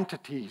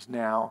quantities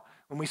now.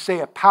 When we say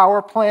a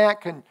power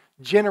plant can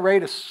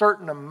generate a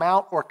certain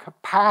amount or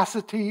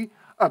capacity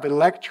of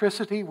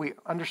electricity, we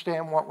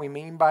understand what we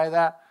mean by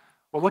that.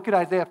 Well, look at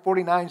Isaiah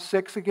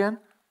 49:6 again.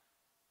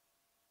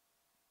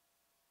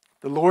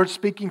 The Lord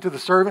speaking to the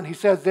servant, he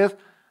says this,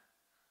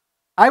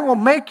 I will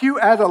make you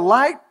as a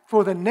light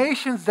for the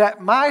nations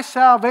that my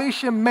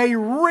salvation may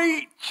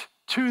reach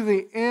to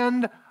the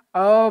end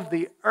of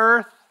the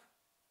earth.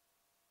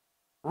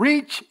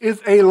 Reach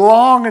is a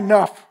long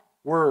enough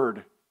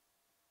word.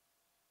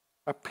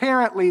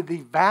 Apparently,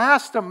 the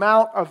vast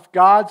amount of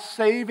God's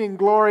saving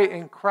glory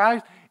in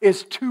Christ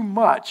is too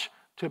much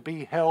to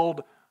be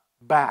held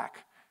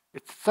back.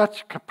 It's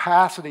such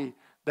capacity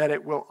that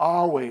it will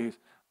always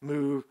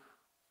move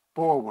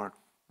forward.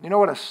 You know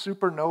what a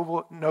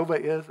supernova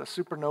is? A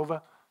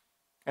supernova?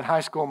 In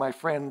high school, my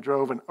friend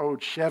drove an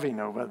old Chevy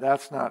Nova.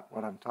 That's not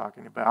what I'm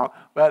talking about.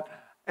 But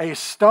a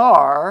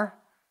star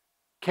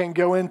can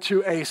go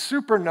into a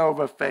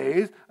supernova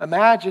phase.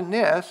 Imagine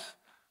this.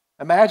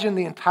 Imagine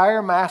the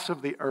entire mass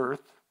of the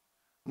earth.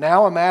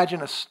 Now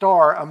imagine a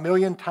star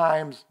 1,000,000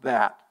 times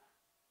that.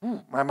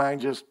 My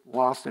mind just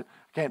lost it.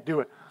 I can't do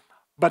it.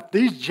 But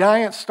these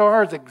giant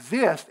stars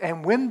exist,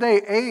 and when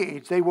they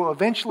age, they will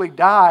eventually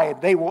die,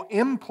 they will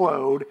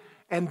implode,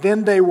 and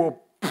then they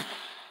will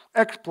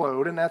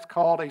explode, and that's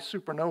called a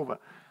supernova.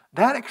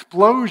 That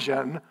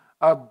explosion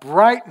of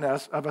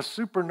brightness of a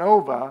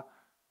supernova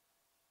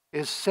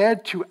is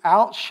said to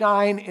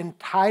outshine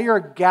entire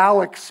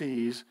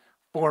galaxies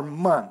for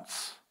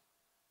months.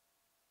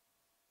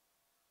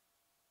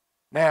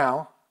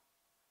 Now,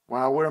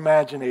 while we're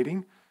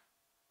imagine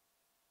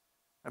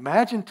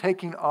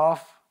taking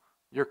off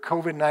your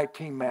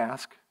COVID-19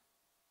 mask,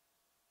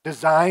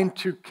 designed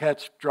to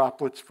catch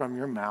droplets from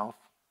your mouth,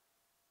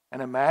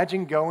 and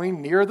imagine going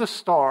near the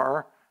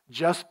star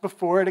just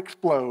before it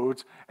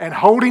explodes and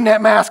holding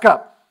that mask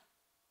up.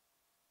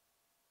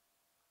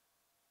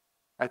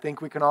 I think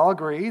we can all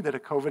agree that a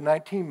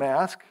COVID-19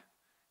 mask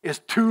is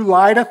too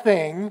light a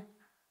thing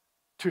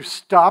to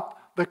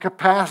stop the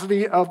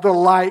capacity of the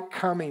light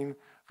coming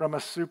from a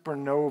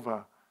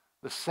supernova.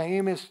 The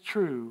same is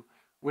true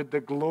with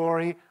the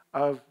glory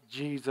of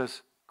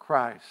Jesus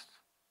Christ.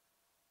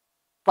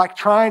 It's like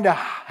trying to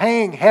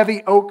hang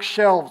heavy oak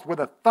shelves with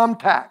a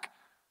thumbtack.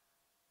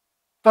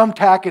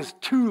 Thumbtack is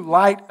too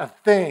light a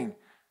thing.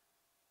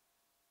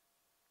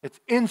 It's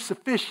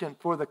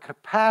insufficient for the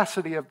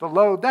capacity of the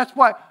load. That's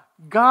why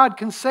God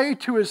can say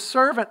to his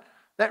servant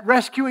that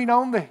rescuing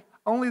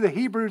only the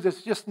Hebrews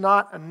is just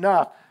not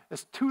enough.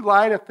 It's too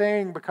light a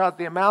thing because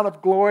the amount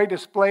of glory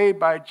displayed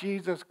by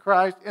Jesus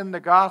Christ in the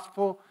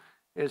gospel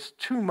is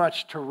too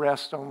much to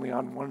rest only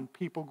on one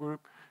people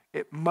group.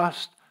 It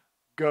must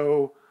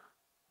go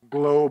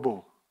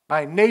global.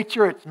 By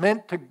nature, it's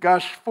meant to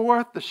gush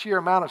forth. The sheer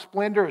amount of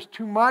splendor is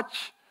too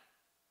much.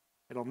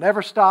 It'll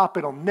never stop.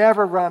 It'll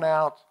never run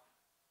out.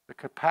 The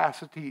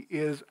capacity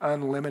is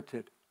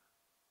unlimited.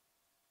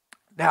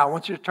 Now, I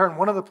want you to turn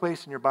one other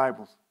place in your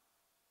Bibles.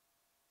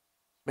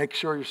 Make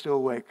sure you're still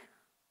awake.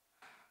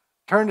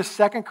 Turn to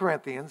 2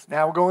 Corinthians.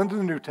 Now we'll go into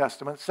the New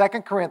Testament. 2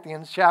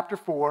 Corinthians chapter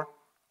 4.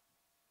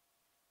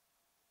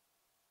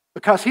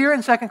 Because here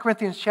in 2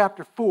 Corinthians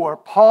chapter 4,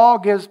 Paul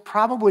gives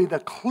probably the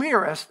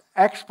clearest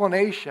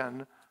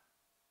explanation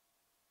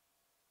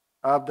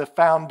of the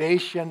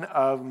foundation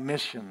of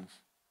missions.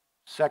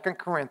 2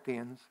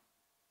 Corinthians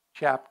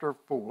chapter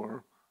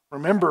 4.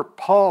 Remember,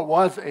 Paul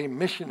was a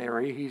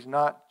missionary. He's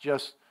not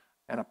just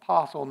an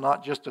apostle,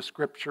 not just a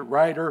scripture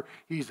writer.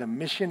 He's a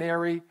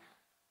missionary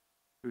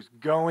who's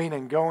going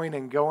and going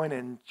and going.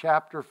 In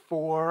chapter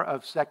 4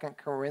 of 2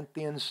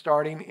 Corinthians,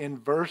 starting in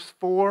verse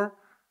 4,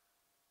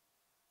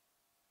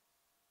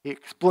 he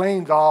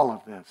explains all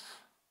of this.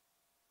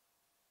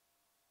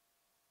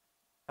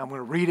 I'm going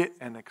to read it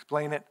and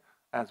explain it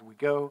as we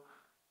go.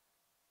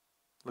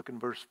 Look in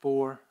verse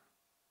 4.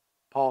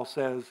 Paul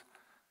says,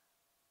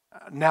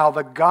 now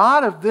the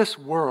God of this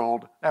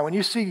world, now when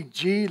you see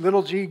G,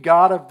 little g,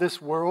 God of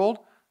this world,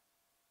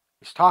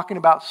 he's talking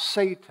about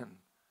Satan,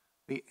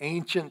 the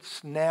ancient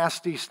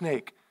nasty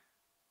snake.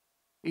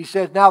 He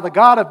says, now the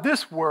God of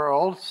this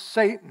world,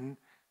 Satan,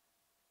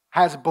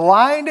 has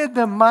blinded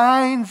the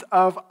minds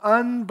of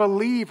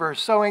unbelievers.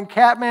 So in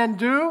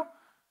Kathmandu,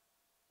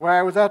 where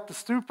I was at the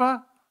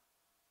stupa,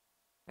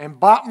 in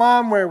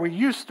Batman, where we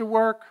used to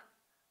work,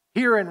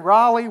 here in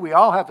Raleigh, we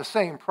all have the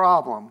same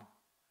problem.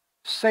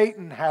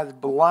 Satan has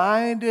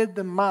blinded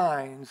the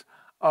minds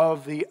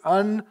of the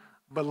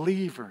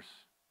unbelievers.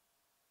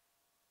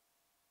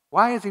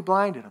 Why has he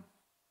blinded them?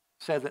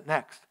 Says it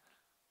next.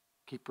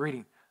 Keep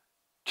reading.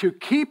 To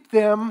keep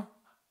them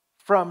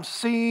from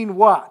seeing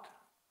what?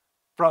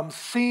 From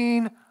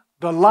seeing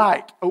the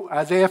light. Oh,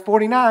 Isaiah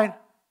 49.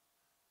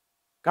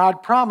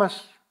 God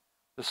promised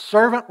the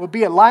servant will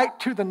be a light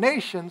to the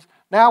nations.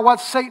 Now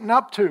what's Satan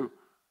up to?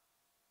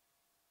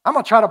 I'm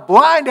going to try to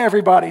blind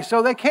everybody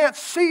so they can't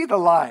see the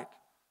light.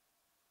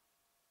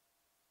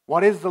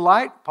 What is the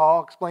light?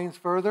 Paul explains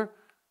further.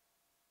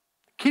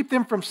 Keep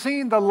them from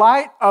seeing the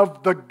light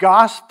of the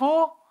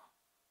gospel.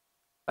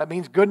 That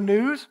means good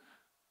news.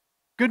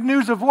 Good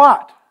news of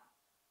what?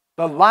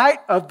 The light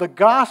of the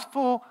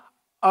gospel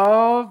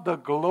of the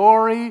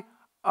glory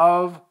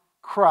of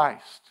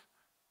Christ.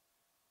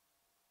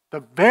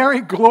 The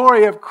very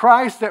glory of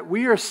Christ that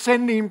we are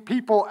sending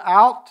people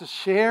out to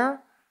share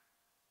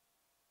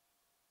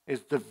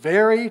is the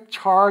very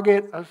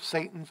target of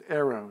Satan's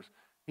arrows.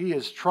 He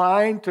is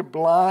trying to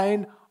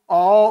blind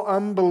all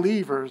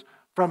unbelievers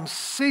from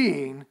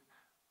seeing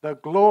the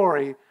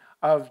glory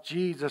of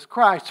Jesus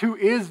Christ, who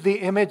is the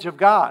image of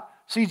God.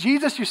 See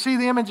Jesus, you see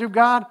the image of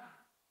God?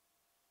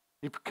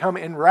 You become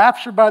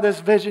enraptured by this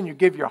vision. You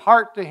give your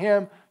heart to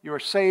Him. You are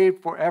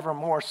saved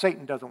forevermore.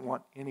 Satan doesn't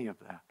want any of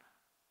that.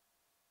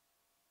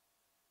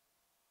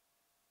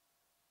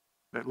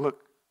 But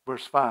look,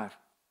 verse 5.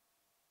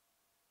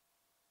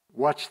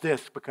 Watch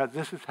this, because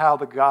this is how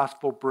the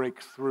gospel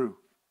breaks through.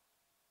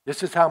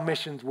 This is how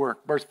missions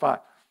work. Verse 5.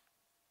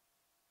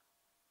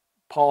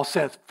 Paul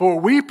says, for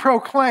we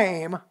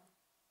proclaim,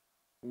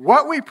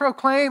 what we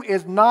proclaim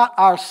is not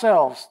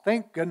ourselves.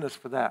 Thank goodness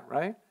for that,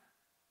 right?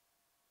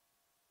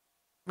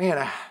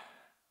 Man,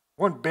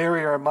 one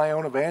barrier of my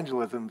own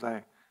evangelism is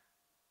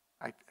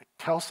I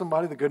tell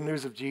somebody the good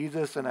news of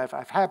Jesus, and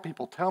I've had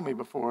people tell me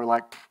before,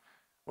 like,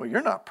 well,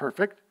 you're not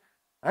perfect.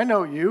 I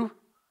know you.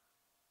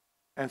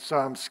 And so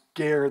I'm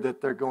scared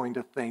that they're going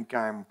to think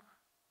I'm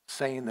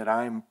saying that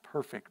I'm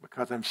perfect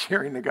because I'm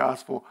sharing the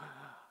gospel.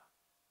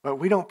 But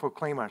we don't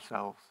proclaim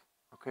ourselves.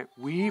 Okay?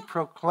 We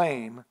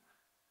proclaim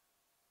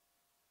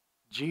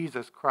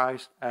Jesus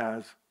Christ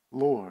as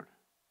Lord.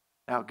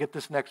 Now get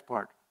this next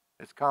part.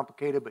 It's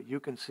complicated, but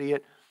you can see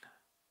it.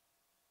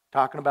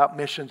 Talking about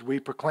missions, we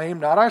proclaim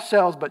not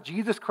ourselves, but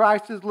Jesus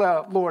Christ is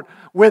Lord,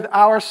 with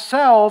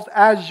ourselves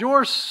as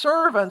your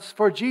servants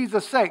for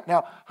Jesus' sake.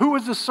 Now, who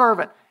was the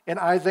servant in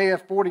Isaiah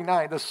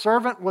 49? The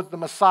servant was the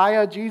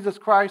Messiah, Jesus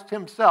Christ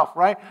Himself,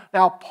 right?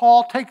 Now,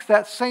 Paul takes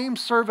that same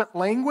servant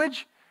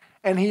language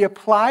and he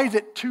applies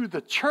it to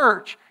the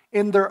church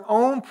in their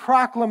own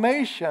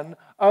proclamation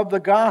of the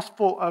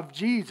gospel of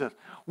Jesus.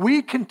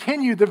 We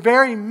continue the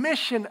very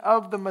mission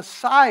of the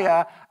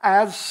Messiah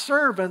as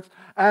servants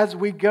as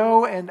we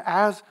go and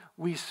as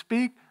we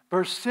speak.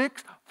 Verse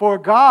 6, for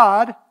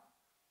God,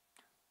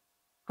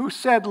 who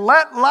said,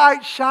 let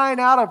light shine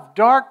out of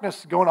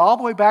darkness, going all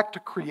the way back to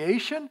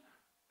creation,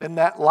 then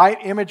that light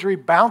imagery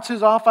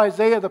bounces off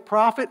Isaiah the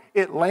prophet.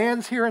 It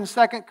lands here in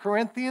 2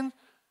 Corinthians.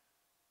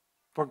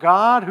 For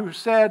God, who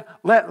said,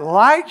 let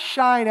light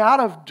shine out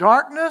of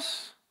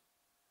darkness,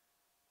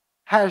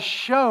 has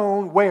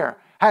shown where?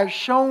 Has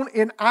shown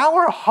in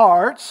our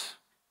hearts,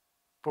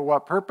 for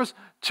what purpose?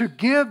 To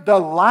give the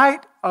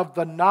light of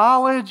the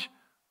knowledge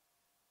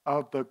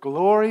of the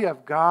glory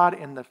of God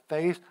in the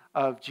face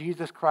of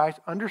Jesus Christ.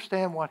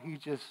 Understand what he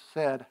just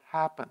said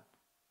happened.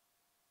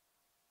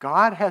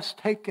 God has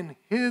taken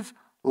His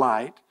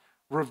light,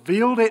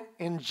 revealed it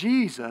in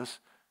Jesus,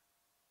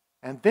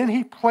 and then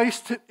he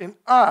placed it in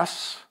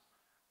us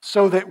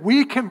so that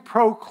we can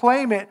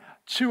proclaim it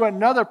to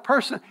another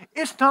person.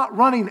 It's not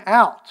running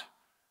out.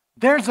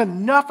 There's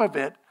enough of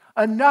it,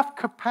 enough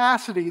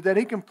capacity that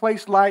he can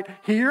place light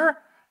here,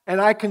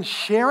 and I can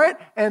share it,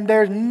 and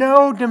there's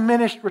no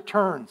diminished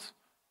returns.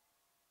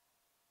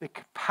 The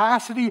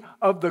capacity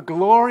of the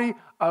glory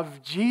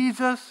of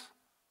Jesus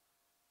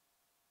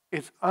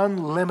is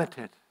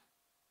unlimited.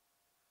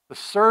 The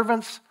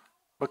servants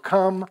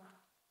become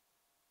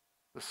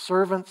the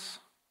servants.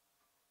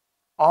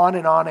 On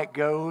and on it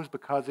goes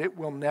because it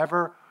will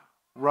never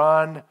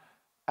run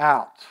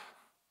out.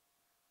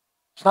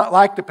 It's not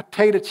like the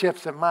potato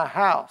chips in my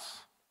house.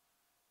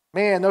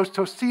 Man, those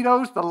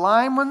Tostitos, the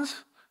lime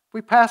ones,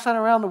 we pass that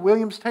around the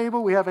Williams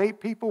table. We have 8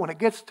 people. When it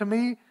gets to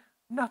me,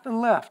 nothing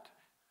left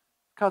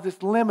because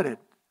it's limited.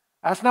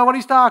 That's not what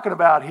he's talking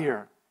about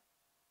here.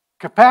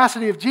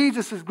 Capacity of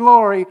Jesus'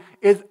 glory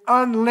is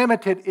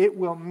unlimited. It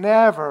will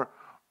never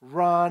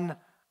run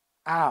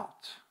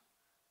out.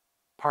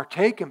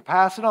 Partake and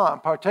pass it on.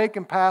 Partake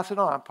and pass it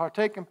on.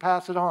 Partake and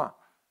pass it on.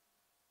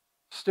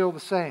 Still the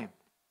same.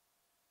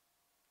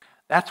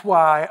 That's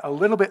why a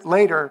little bit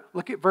later,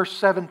 look at verse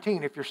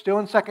 17. If you're still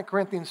in 2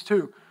 Corinthians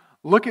 2,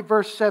 look at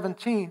verse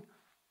 17.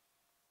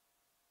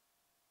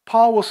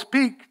 Paul will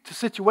speak to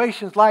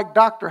situations like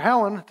Dr.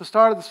 Helen at the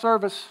start of the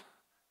service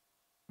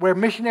where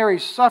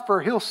missionaries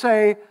suffer. He'll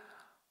say,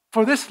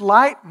 for this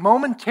light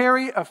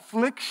momentary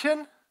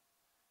affliction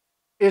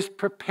is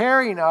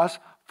preparing us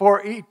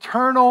for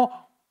eternal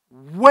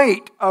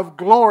weight of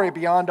glory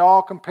beyond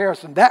all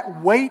comparison.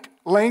 That weight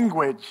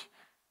language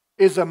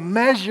is a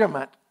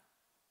measurement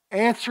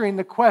answering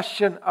the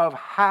question of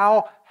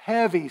how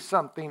heavy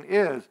something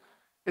is.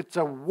 It's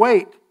a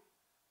weight.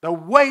 The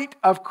weight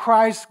of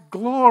Christ's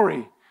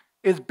glory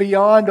is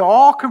beyond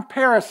all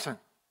comparison.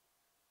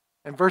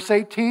 In verse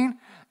 18,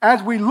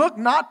 as we look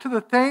not to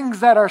the things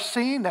that are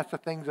seen, that's the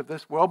things of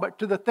this world, but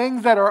to the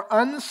things that are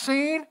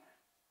unseen,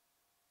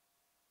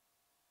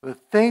 the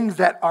things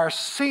that are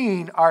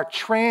seen are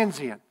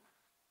transient.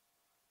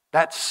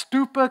 That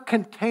stupa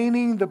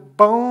containing the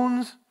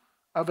bones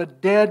of a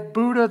dead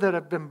Buddha that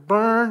have been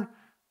burned,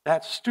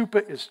 that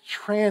stupa is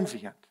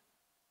transient.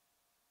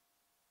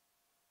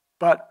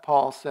 But,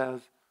 Paul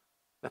says,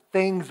 the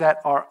things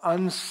that are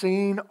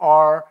unseen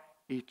are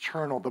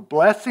eternal. The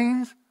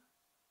blessings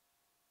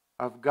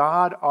of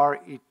God are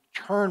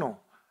eternal.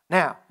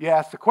 Now, you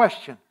ask the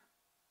question.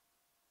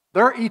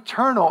 They're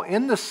eternal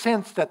in the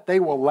sense that they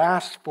will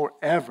last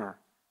forever.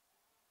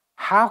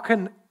 How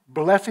can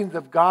blessings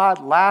of God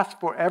last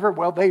forever?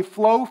 Well, they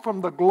flow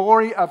from the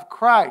glory of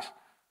Christ,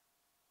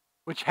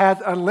 which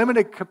has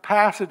unlimited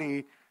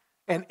capacity,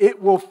 and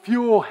it will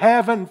fuel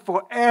heaven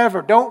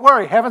forever. Don't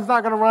worry, heaven's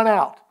not going to run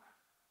out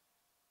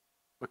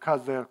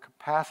because the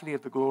capacity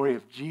of the glory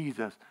of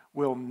Jesus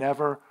will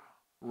never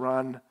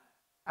run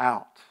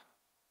out.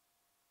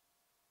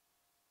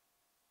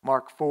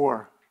 Mark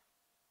 4,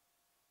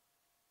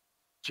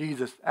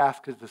 Jesus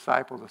asked his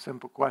disciples a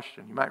simple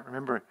question. You might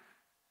remember it.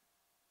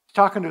 He's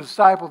talking to his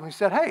disciples and he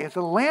said, hey, is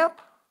a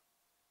lamp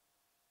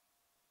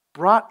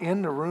brought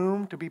in the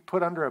room to be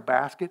put under a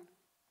basket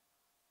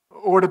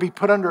or to be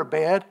put under a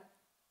bed?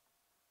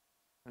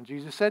 And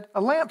Jesus said,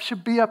 a lamp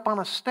should be up on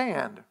a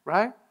stand,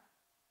 right?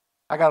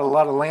 I got a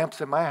lot of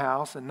lamps in my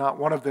house and not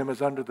one of them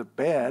is under the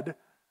bed.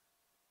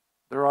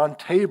 They're on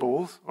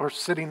tables or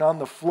sitting on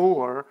the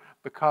floor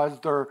because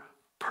their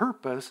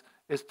purpose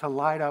is to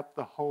light up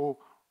the whole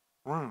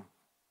room.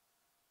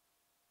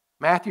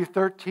 Matthew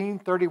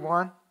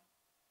 13:31.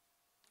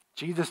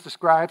 Jesus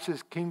describes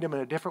his kingdom in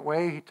a different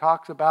way. He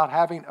talks about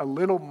having a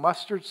little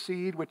mustard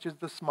seed, which is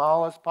the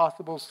smallest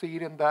possible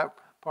seed in that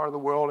part of the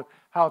world.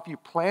 How if you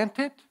plant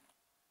it,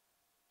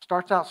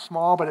 starts out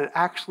small, but it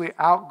actually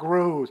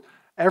outgrows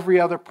every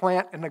other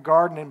plant in the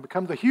garden and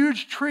becomes a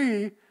huge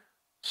tree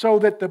so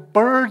that the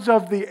birds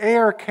of the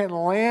air can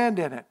land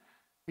in it.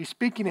 He's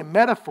speaking in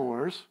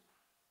metaphors.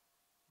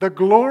 The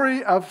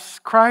glory of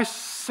Christ's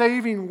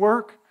saving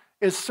work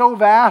is so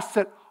vast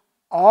that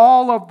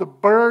all of the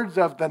birds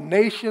of the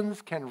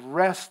nations can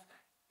rest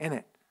in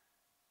it.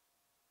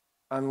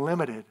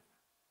 Unlimited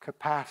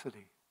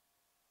capacity.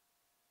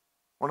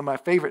 One of my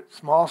favorite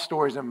small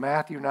stories in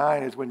Matthew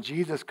 9 is when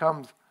Jesus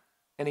comes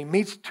and he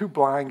meets 2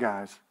 blind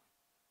guys.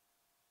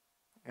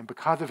 And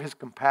because of his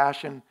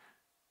compassion,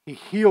 he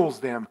heals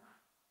them.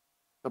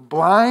 The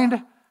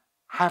blind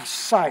have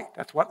sight.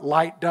 That's what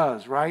light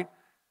does, right?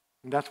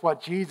 And that's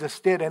what Jesus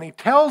did. And he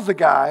tells the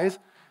guys,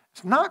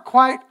 it's not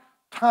quite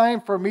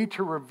time for me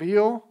to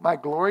reveal my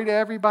glory to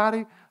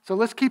everybody, so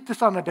let's keep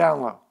this on the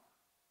down low.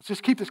 Let's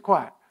just keep this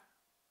quiet.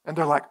 And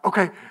they're like,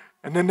 okay.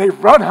 And then they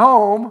run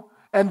home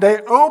and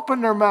they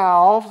open their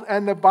mouths,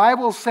 and the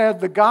Bible said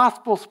the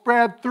gospel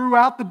spread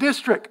throughout the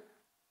district.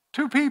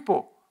 2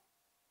 people.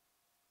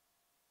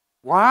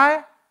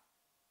 Why?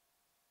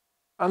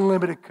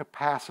 Unlimited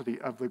capacity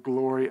of the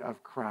glory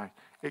of Christ.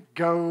 It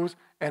goes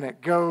and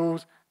it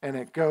goes and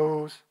it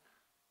goes.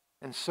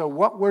 And so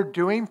what we're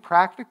doing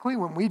practically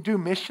when we do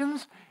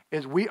missions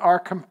is we are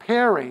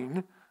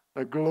comparing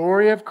the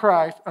glory of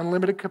Christ,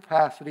 unlimited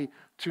capacity,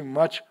 to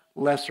much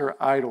lesser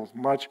idols,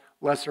 much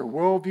lesser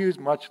worldviews,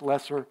 much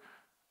lesser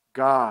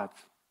gods.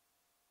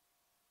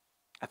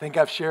 I think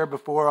I've shared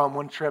before on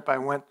one trip I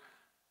went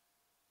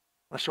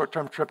on a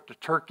short-term trip to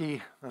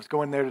Turkey. I was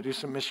going there to do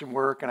some mission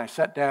work, and I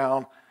sat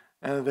down,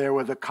 and there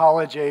was a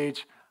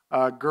college-age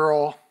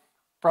girl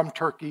from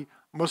Turkey,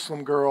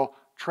 Muslim girl,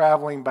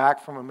 traveling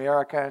back from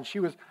America, and she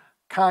was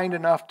kind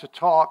enough to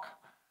talk.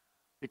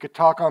 You could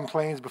talk on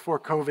planes before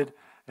COVID,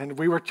 and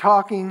we were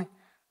talking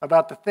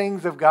about the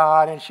things of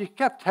God, and she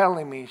kept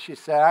telling me, she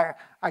said,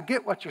 I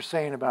get what you're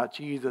saying about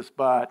Jesus,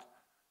 but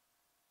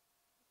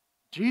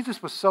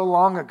Jesus was so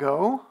long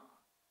ago,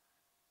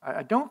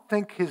 I don't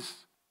think his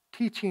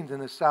teachings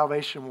and his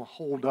salvation will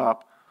hold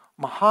up.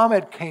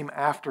 Muhammad came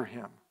after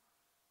him,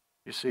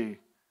 you see.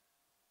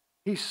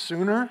 He's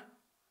sooner,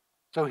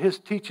 so his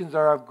teachings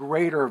are of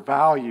greater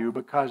value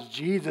because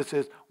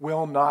Jesus'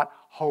 will not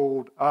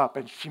hold up.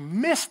 And she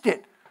missed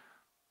it.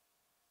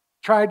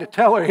 Tried to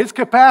tell her his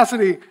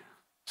capacity,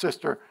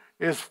 sister,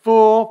 is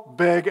full,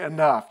 big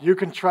enough. You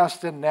can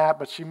trust in that,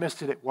 but she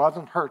missed it. It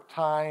wasn't her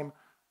time.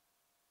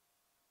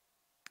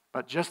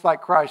 But just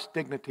like Christ's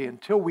dignity,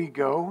 until we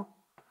go,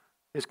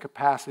 his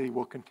capacity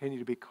will continue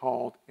to be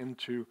called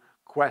into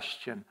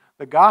question.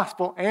 The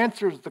gospel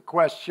answers the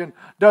question,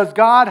 does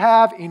God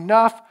have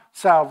enough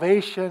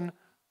salvation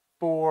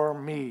for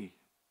me?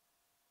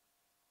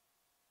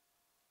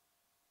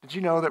 Did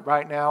you know that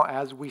right now,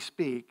 as we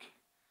speak,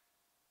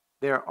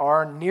 there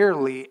are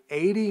nearly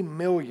 80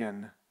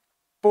 million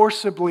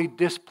forcibly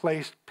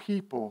displaced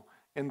people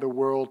in the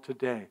world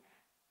today?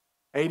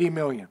 80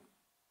 million.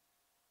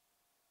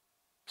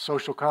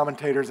 Social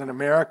commentators in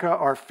America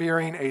are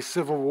fearing a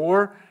civil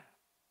war.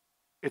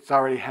 It's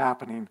already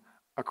happening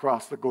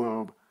across the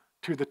globe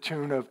to the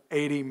tune of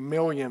 80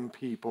 million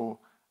people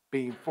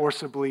being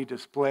forcibly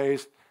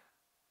displaced.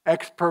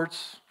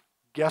 Experts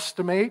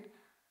guesstimate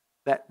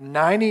that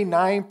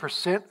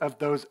 99% of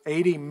those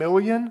 80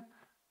 million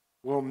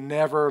will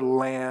never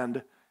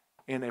land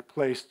in a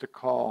place to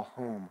call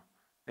home.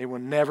 They will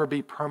never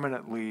be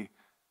permanently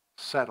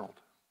settled.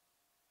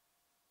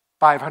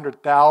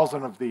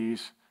 500,000 of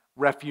these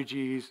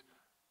refugees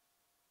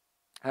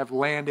have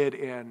landed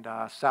in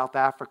South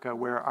Africa,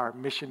 where our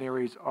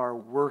missionaries are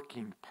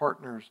working,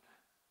 partners.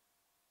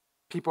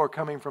 People are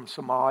coming from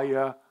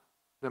Somalia,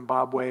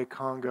 Zimbabwe,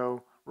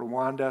 Congo,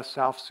 Rwanda,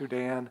 South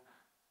Sudan.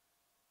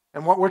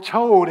 And what we're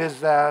told is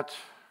that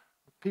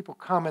people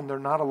come and they're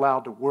not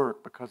allowed to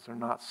work because they're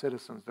not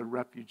citizens, they're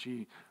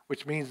refugees,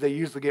 which means they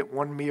usually get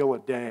one meal a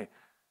day.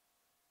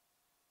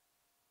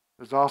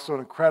 There's also an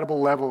incredible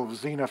level of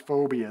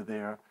xenophobia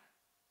there,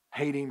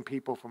 hating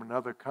people from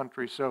another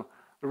country. So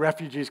the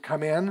refugees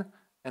come in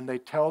and they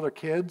tell their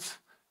kids,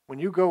 when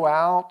you go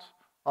out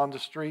on the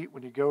street,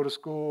 when you go to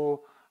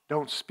school,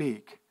 don't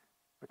speak.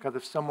 Because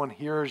if someone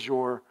hears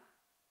your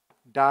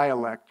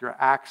dialect, your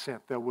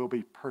accent, there will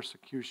be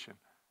persecution.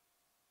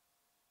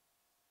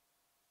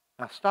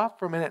 Now stop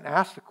for a minute and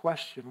ask the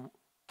question,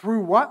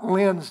 through what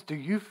lens do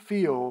you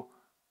feel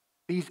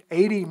these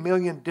 80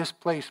 million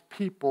displaced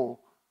people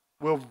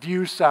will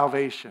view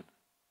salvation?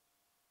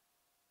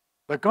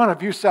 They're going to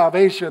view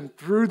salvation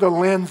through the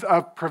lens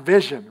of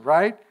provision,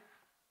 right?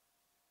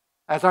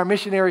 As our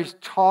missionaries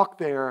talk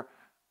there,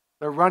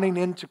 they're running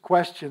into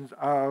questions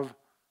of,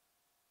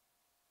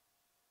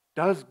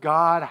 does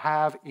God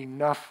have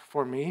enough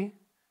for me?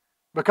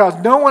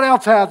 Because no one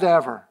else has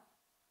ever.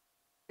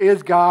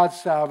 Is God's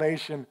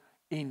salvation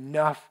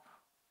enough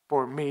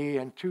for me?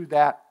 And to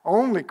that,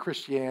 only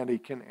Christianity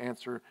can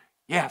answer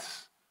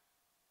yes.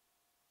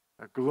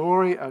 The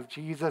glory of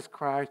Jesus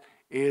Christ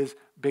is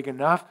big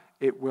enough.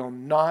 It will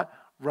not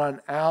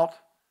run out.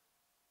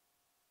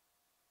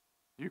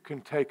 You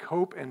can take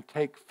hope and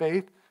take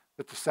faith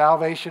that the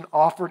salvation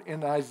offered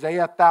in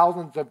Isaiah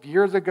thousands of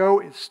years ago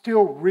is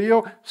still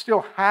real,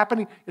 still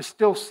happening, is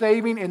still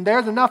saving, and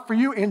there's enough for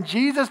you in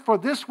Jesus for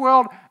this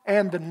world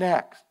and the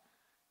next.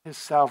 His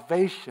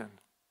salvation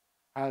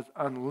has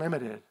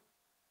unlimited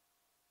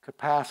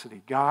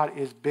capacity. God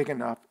is big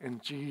enough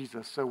in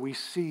Jesus. So we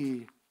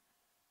see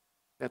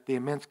that the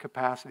immense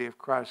capacity of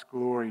Christ's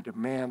glory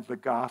demands the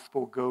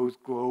gospel goes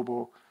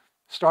global.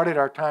 Started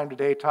our time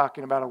today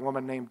talking about a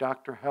woman named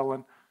Dr.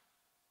 Helen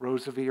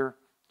Roseveare.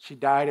 She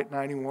died at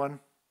 91.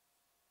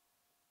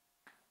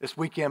 This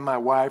weekend, my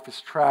wife is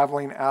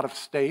traveling out of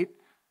state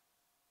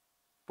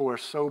for a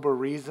sober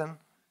reason.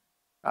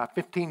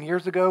 15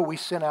 years ago, we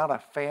sent out a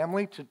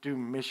family to do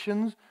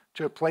missions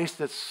to a place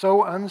that's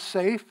so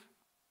unsafe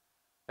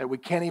that we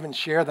can't even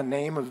share the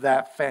name of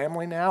that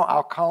family now.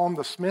 I'll call them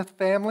the Smith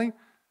family.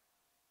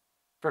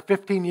 For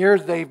 15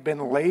 years, they've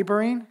been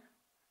laboring.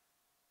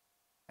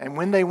 And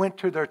when they went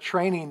to their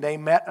training, they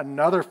met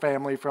another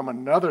family from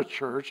another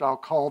church, I'll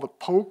call the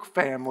Polk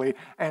family.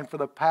 And for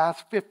the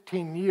past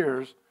 15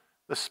 years,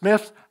 the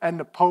Smiths and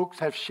the Polks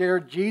have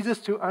shared Jesus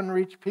to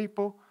unreached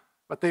people,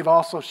 but they've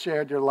also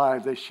shared their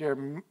lives. They share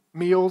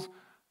meals,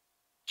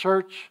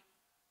 church.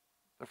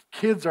 The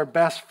kids are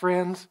best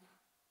friends.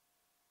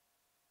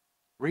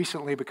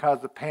 Recently, because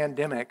of the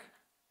pandemic,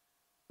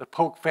 the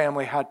Polk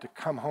family had to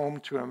come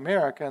home to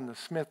America, and the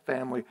Smith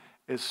family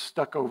is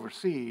stuck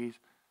overseas.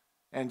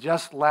 And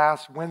just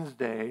last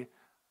Wednesday,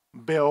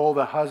 Bill,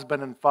 the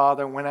husband and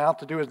father, went out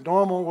to do his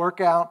normal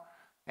workout,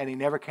 and he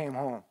never came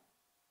home.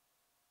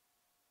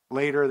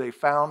 Later, they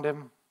found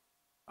him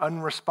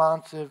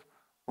unresponsive,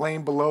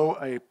 laying below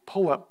a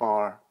pull-up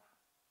bar,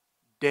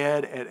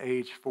 dead at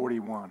age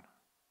 41.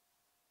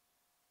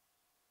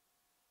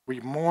 We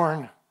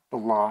mourn the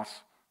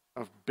loss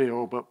of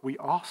Bill, but we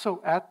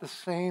also at the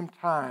same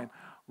time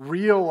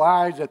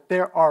realize that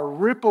there are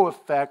ripple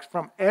effects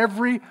from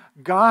every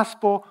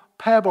gospel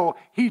pebble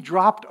he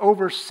dropped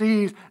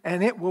overseas,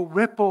 and it will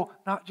ripple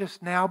not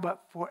just now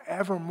but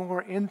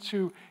forevermore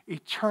into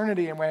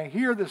eternity. And when I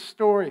hear this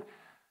story,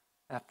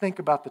 and I think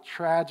about the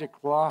tragic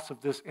loss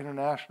of this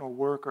international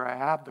worker, I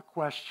have the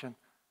question,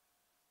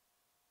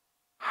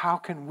 how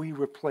can we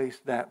replace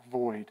that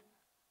void?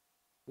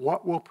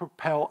 What will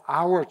propel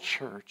our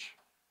church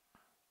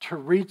to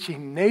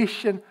reaching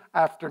nation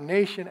after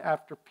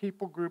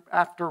people group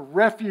after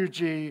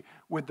refugee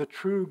with the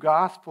true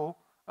gospel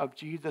of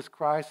Jesus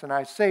Christ? And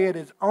I say it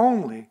is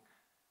only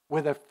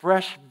with a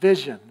fresh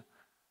vision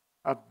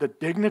of the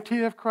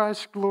dignity of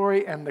Christ's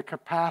glory and the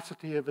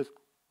capacity of his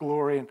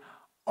glory. And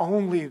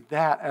only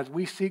that, as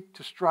we seek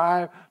to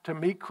strive to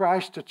meet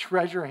Christ, to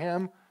treasure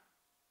him,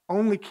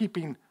 only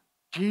keeping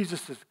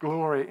Jesus'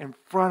 glory in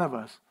front of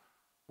us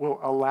will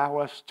allow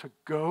us to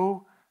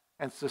go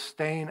and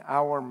sustain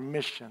our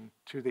mission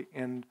to the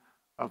end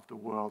of the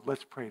world.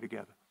 Let's pray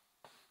together.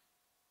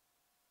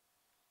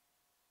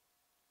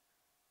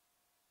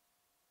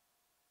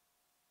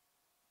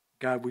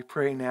 God, we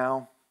pray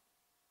now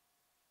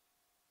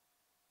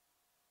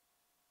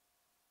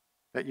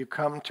that you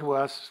come to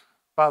us.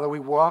 Father, we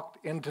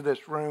walked into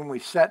this room, we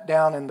sat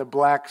down in the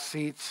black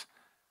seats,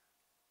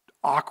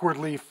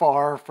 awkwardly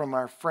far from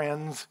our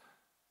friends,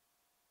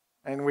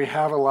 and we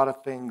have a lot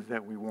of things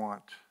that we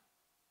want.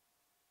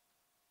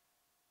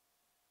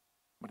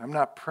 But I'm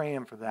not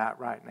praying for that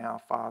right now,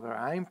 Father.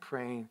 I'm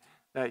praying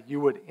that you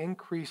would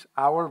increase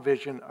our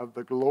vision of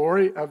the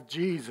glory of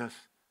Jesus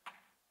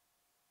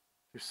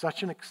to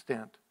such an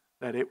extent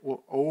that it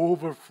will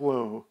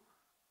overflow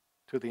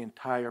to the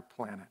entire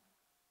planet.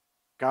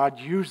 God,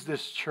 use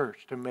this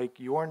church to make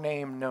your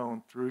name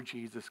known through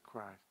Jesus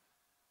Christ.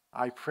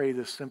 I pray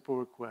this simple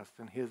request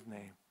in his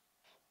name.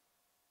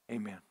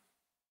 Amen.